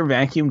my other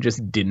vacuum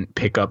just didn't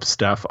pick up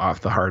stuff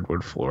off the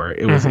hardwood floor.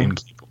 It was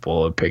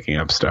incapable of picking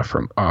up stuff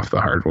from off the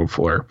hardwood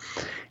floor.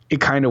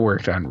 It kind of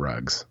worked on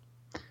rugs,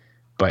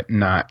 but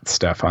not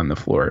stuff on the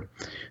floor.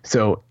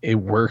 So it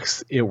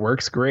works. It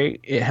works great.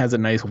 It has a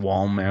nice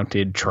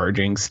wall-mounted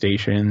charging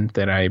station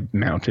that I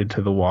mounted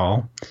to the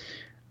wall.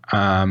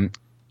 And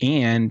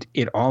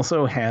it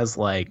also has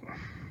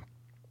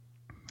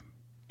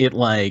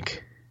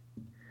it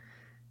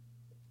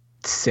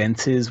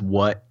senses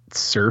what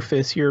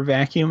surface you're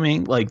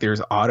vacuuming. Like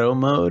there's auto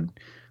mode.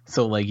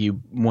 So like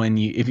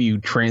if you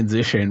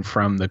transition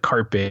from the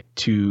carpet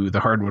to the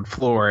hardwood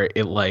floor,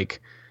 it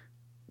like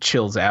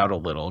chills out a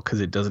little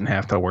because it doesn't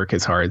have to work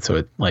as hard. So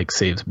it like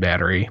saves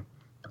battery.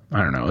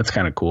 I don't know. It's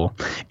kind of cool.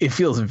 It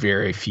feels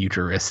very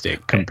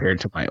futuristic compared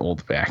to my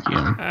old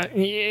vacuum.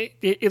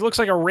 It looks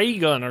like a ray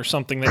gun or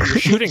something that you're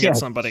shooting at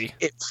somebody.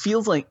 It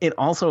feels like it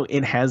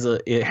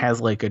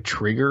has like a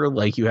trigger.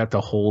 Like you have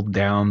to hold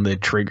down the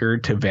trigger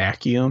to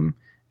vacuum,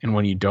 and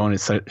when you don't, it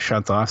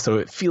shuts off. So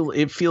it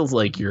feels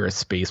like you're a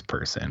space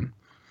person.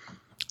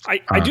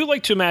 I do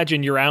like to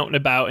imagine you're out and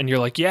about and you're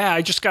like, yeah,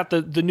 I just got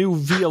the new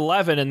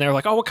V11, and they're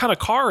like, oh, what kind of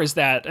car is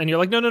that? And you're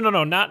like, no, a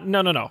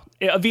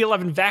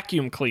V11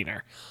 vacuum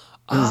cleaner.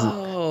 This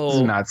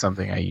is not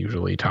something I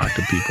usually talk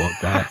to people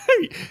about.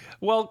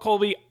 Well,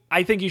 Colby,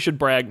 I think you should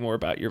brag more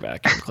about your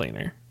vacuum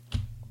cleaner.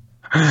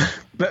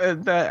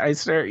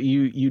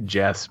 You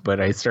jest, but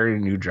I started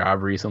a new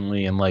job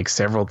recently, and like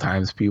several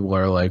times people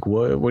are like,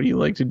 what do you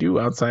like to do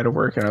outside of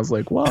work? And I was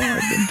like, well,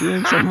 I've been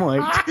doing some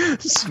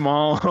like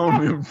small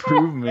home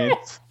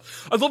improvements.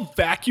 I love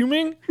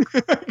vacuuming.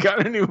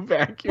 Got a new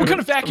vacuum. What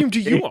kind of vacuum do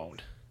you own?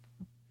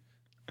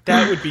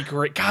 That would be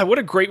great. God, what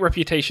a great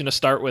reputation to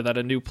start with at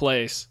a new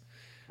place.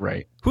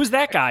 Right. Who's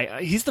that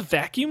guy? He's the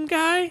vacuum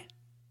guy?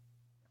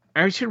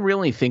 I should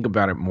really think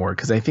about it more,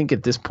 because I think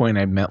at this point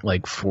I met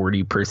like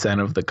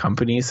 40% of the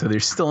company, so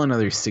there's still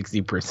another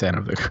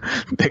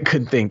 60% that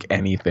could think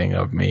anything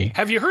of me.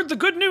 Have you heard the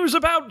good news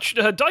about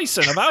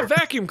Dyson, about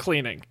vacuum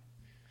cleaning?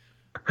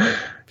 Like,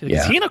 yeah.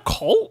 Is he in a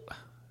cult?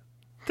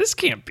 This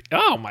can't be.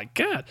 Oh my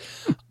God.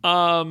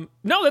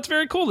 No, that's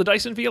very cool. The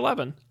Dyson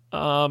V11.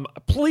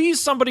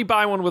 Please somebody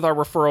buy one with our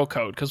referral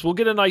code, because we'll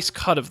get a nice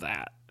cut of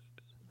that.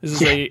 This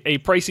is a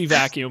pricey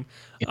vacuum.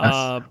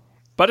 Yes.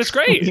 But it's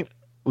great.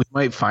 We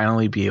might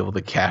finally be able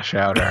to cash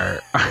out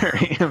our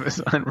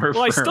Amazon referral.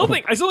 Well, I still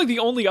think the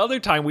only other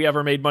time we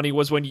ever made money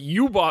was when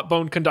you bought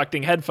bone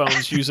conducting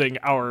headphones using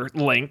our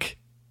link.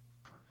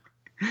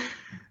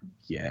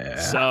 Yeah.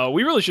 So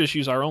we really should just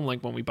use our own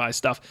link when we buy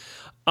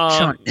stuff.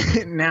 Sean,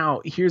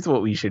 now here's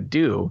what we should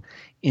do.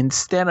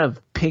 Instead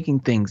of picking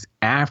things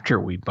after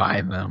we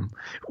buy them,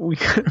 we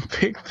could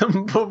pick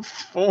them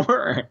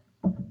before.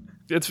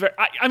 It's very.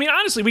 I mean,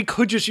 honestly, we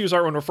could just use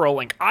our own referral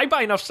link. I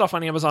buy enough stuff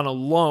on Amazon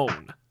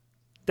alone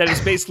that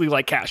is basically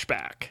like cash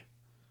back.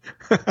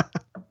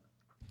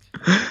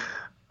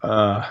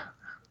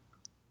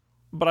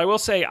 But I will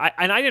say,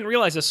 I didn't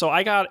realize this, so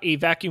I got a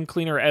vacuum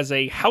cleaner as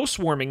a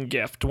housewarming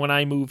gift when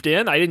I moved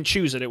in. I didn't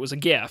choose it. It was a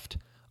gift.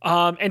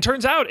 And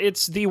turns out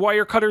it's the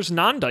Wirecutter's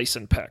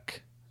non-Dyson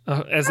pick.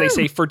 As they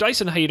say, for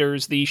Dyson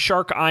haters, the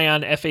Shark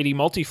Ion F80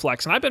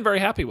 Multiflex, and I've been very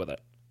happy with it.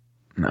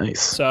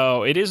 Nice.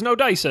 So it is no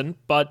Dyson,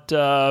 but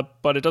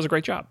it does a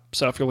great job.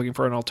 So if you're looking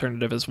for an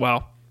alternative as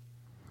well.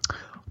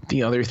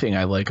 The other thing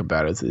I like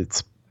about it is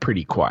it's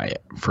pretty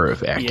quiet for a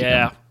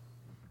vacuum.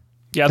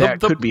 Yeah,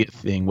 that could be a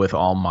thing with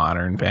all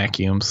modern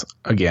vacuums.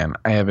 Again,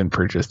 I haven't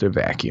purchased a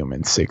vacuum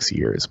in 6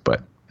 years,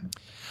 but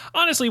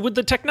honestly, with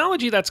the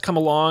technology that's come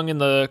along in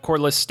the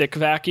cordless stick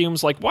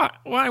vacuums, like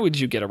why would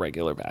you get a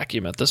regular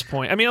vacuum at this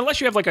point? I mean, unless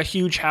you have like a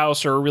huge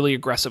house or a really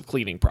aggressive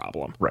cleaning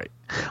problem. Right.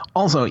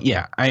 Also,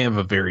 yeah, I have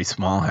a very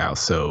small house,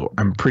 so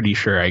I'm pretty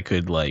sure I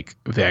could like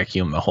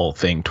vacuum the whole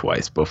thing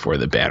twice before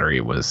the battery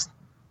was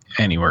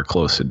anywhere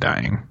close to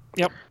dying.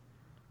 Yep.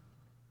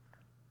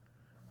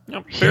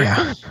 Very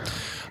cool.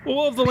 Well,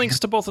 we'll have the links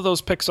to both of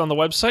those picks on the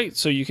website,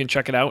 so you can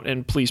check it out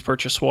and please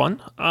purchase one.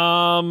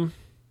 Colby,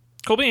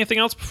 anything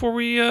else before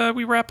we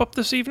wrap up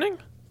this evening?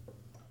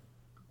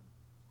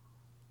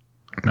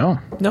 No,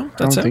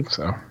 that's it. I don't think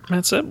so.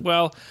 That's it.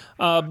 Well,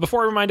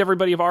 before I remind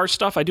everybody of our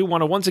stuff, I do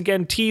want to once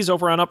again tease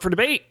over on Up for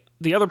Debate,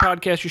 the other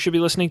podcast you should be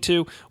listening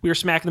to. We are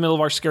smack in the middle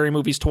of our scary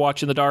movies to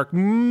watch in the dark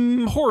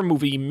horror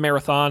movie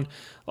marathon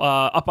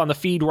up on the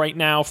feed right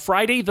now.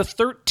 Friday the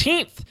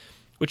 13th,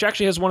 which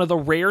actually has one of the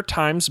rare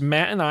times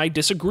Matt and I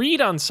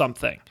disagreed on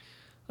something.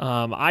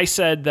 I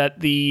said that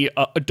the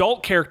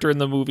adult character in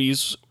the movie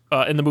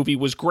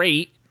was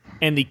great,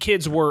 and the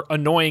kids were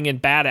annoying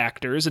and bad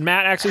actors. And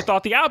Matt actually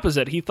thought the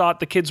opposite. He thought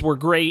the kids were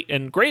great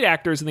and great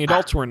actors, and the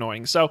adults were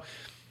annoying. So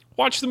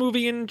watch the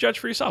movie and judge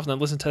for yourself, and then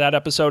listen to that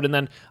episode. And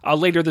then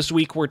later this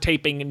week, we're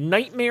taping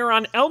Nightmare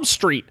on Elm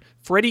Street.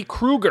 Freddy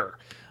Krueger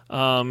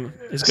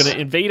is going to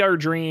invade our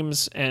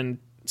dreams and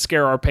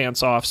scare our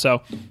pants off.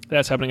 So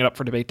that's happening at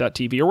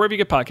upfordebate.tv or wherever you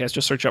get podcasts.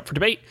 Just search Up for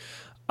Debate.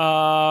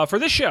 For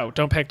this show,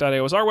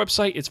 don'tpanic.io is our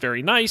website. It's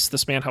very nice.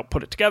 This man helped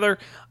put it together.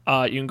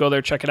 You can go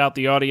there, check it out,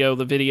 the audio,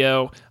 the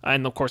video,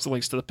 and of course the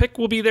links to the pick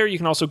will be there. You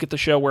can also get the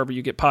show wherever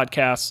you get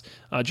podcasts.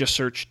 Just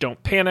search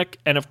Don't Panic.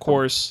 And of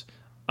course,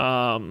 get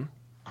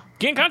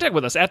in contact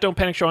with us at Don't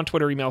Panic Show on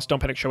Twitter. Email us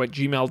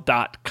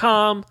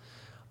don'tpanicshow@gmail.com.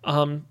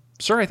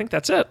 Sir, I think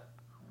that's it.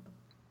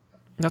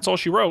 That's all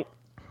she wrote.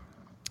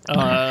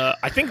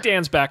 I think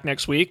Dan's back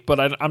next week, but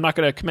I'm not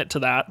going to commit to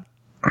that.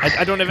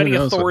 I don't have any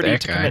authority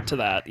to commit to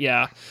that.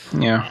 Yeah.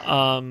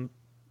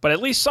 But at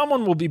least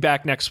someone will be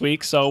back next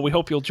week, so we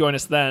hope you'll join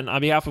us then.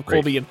 On behalf of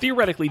Colby and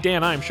theoretically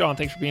Dan, I'm Sean.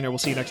 Thanks for being here. We'll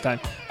see you next time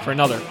for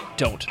another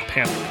Don't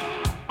Panic.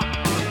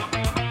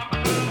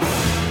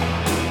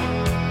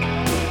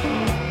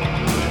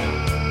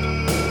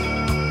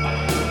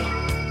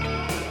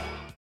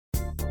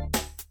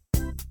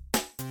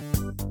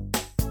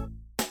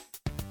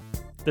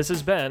 This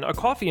has been a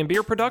Coffee and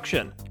Beer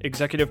production,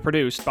 executive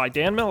produced by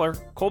Dan Miller,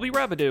 Colby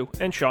Rabideau,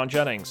 and Sean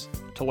Jennings.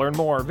 To learn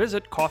more,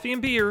 visit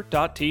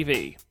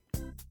coffeeandbeer.tv.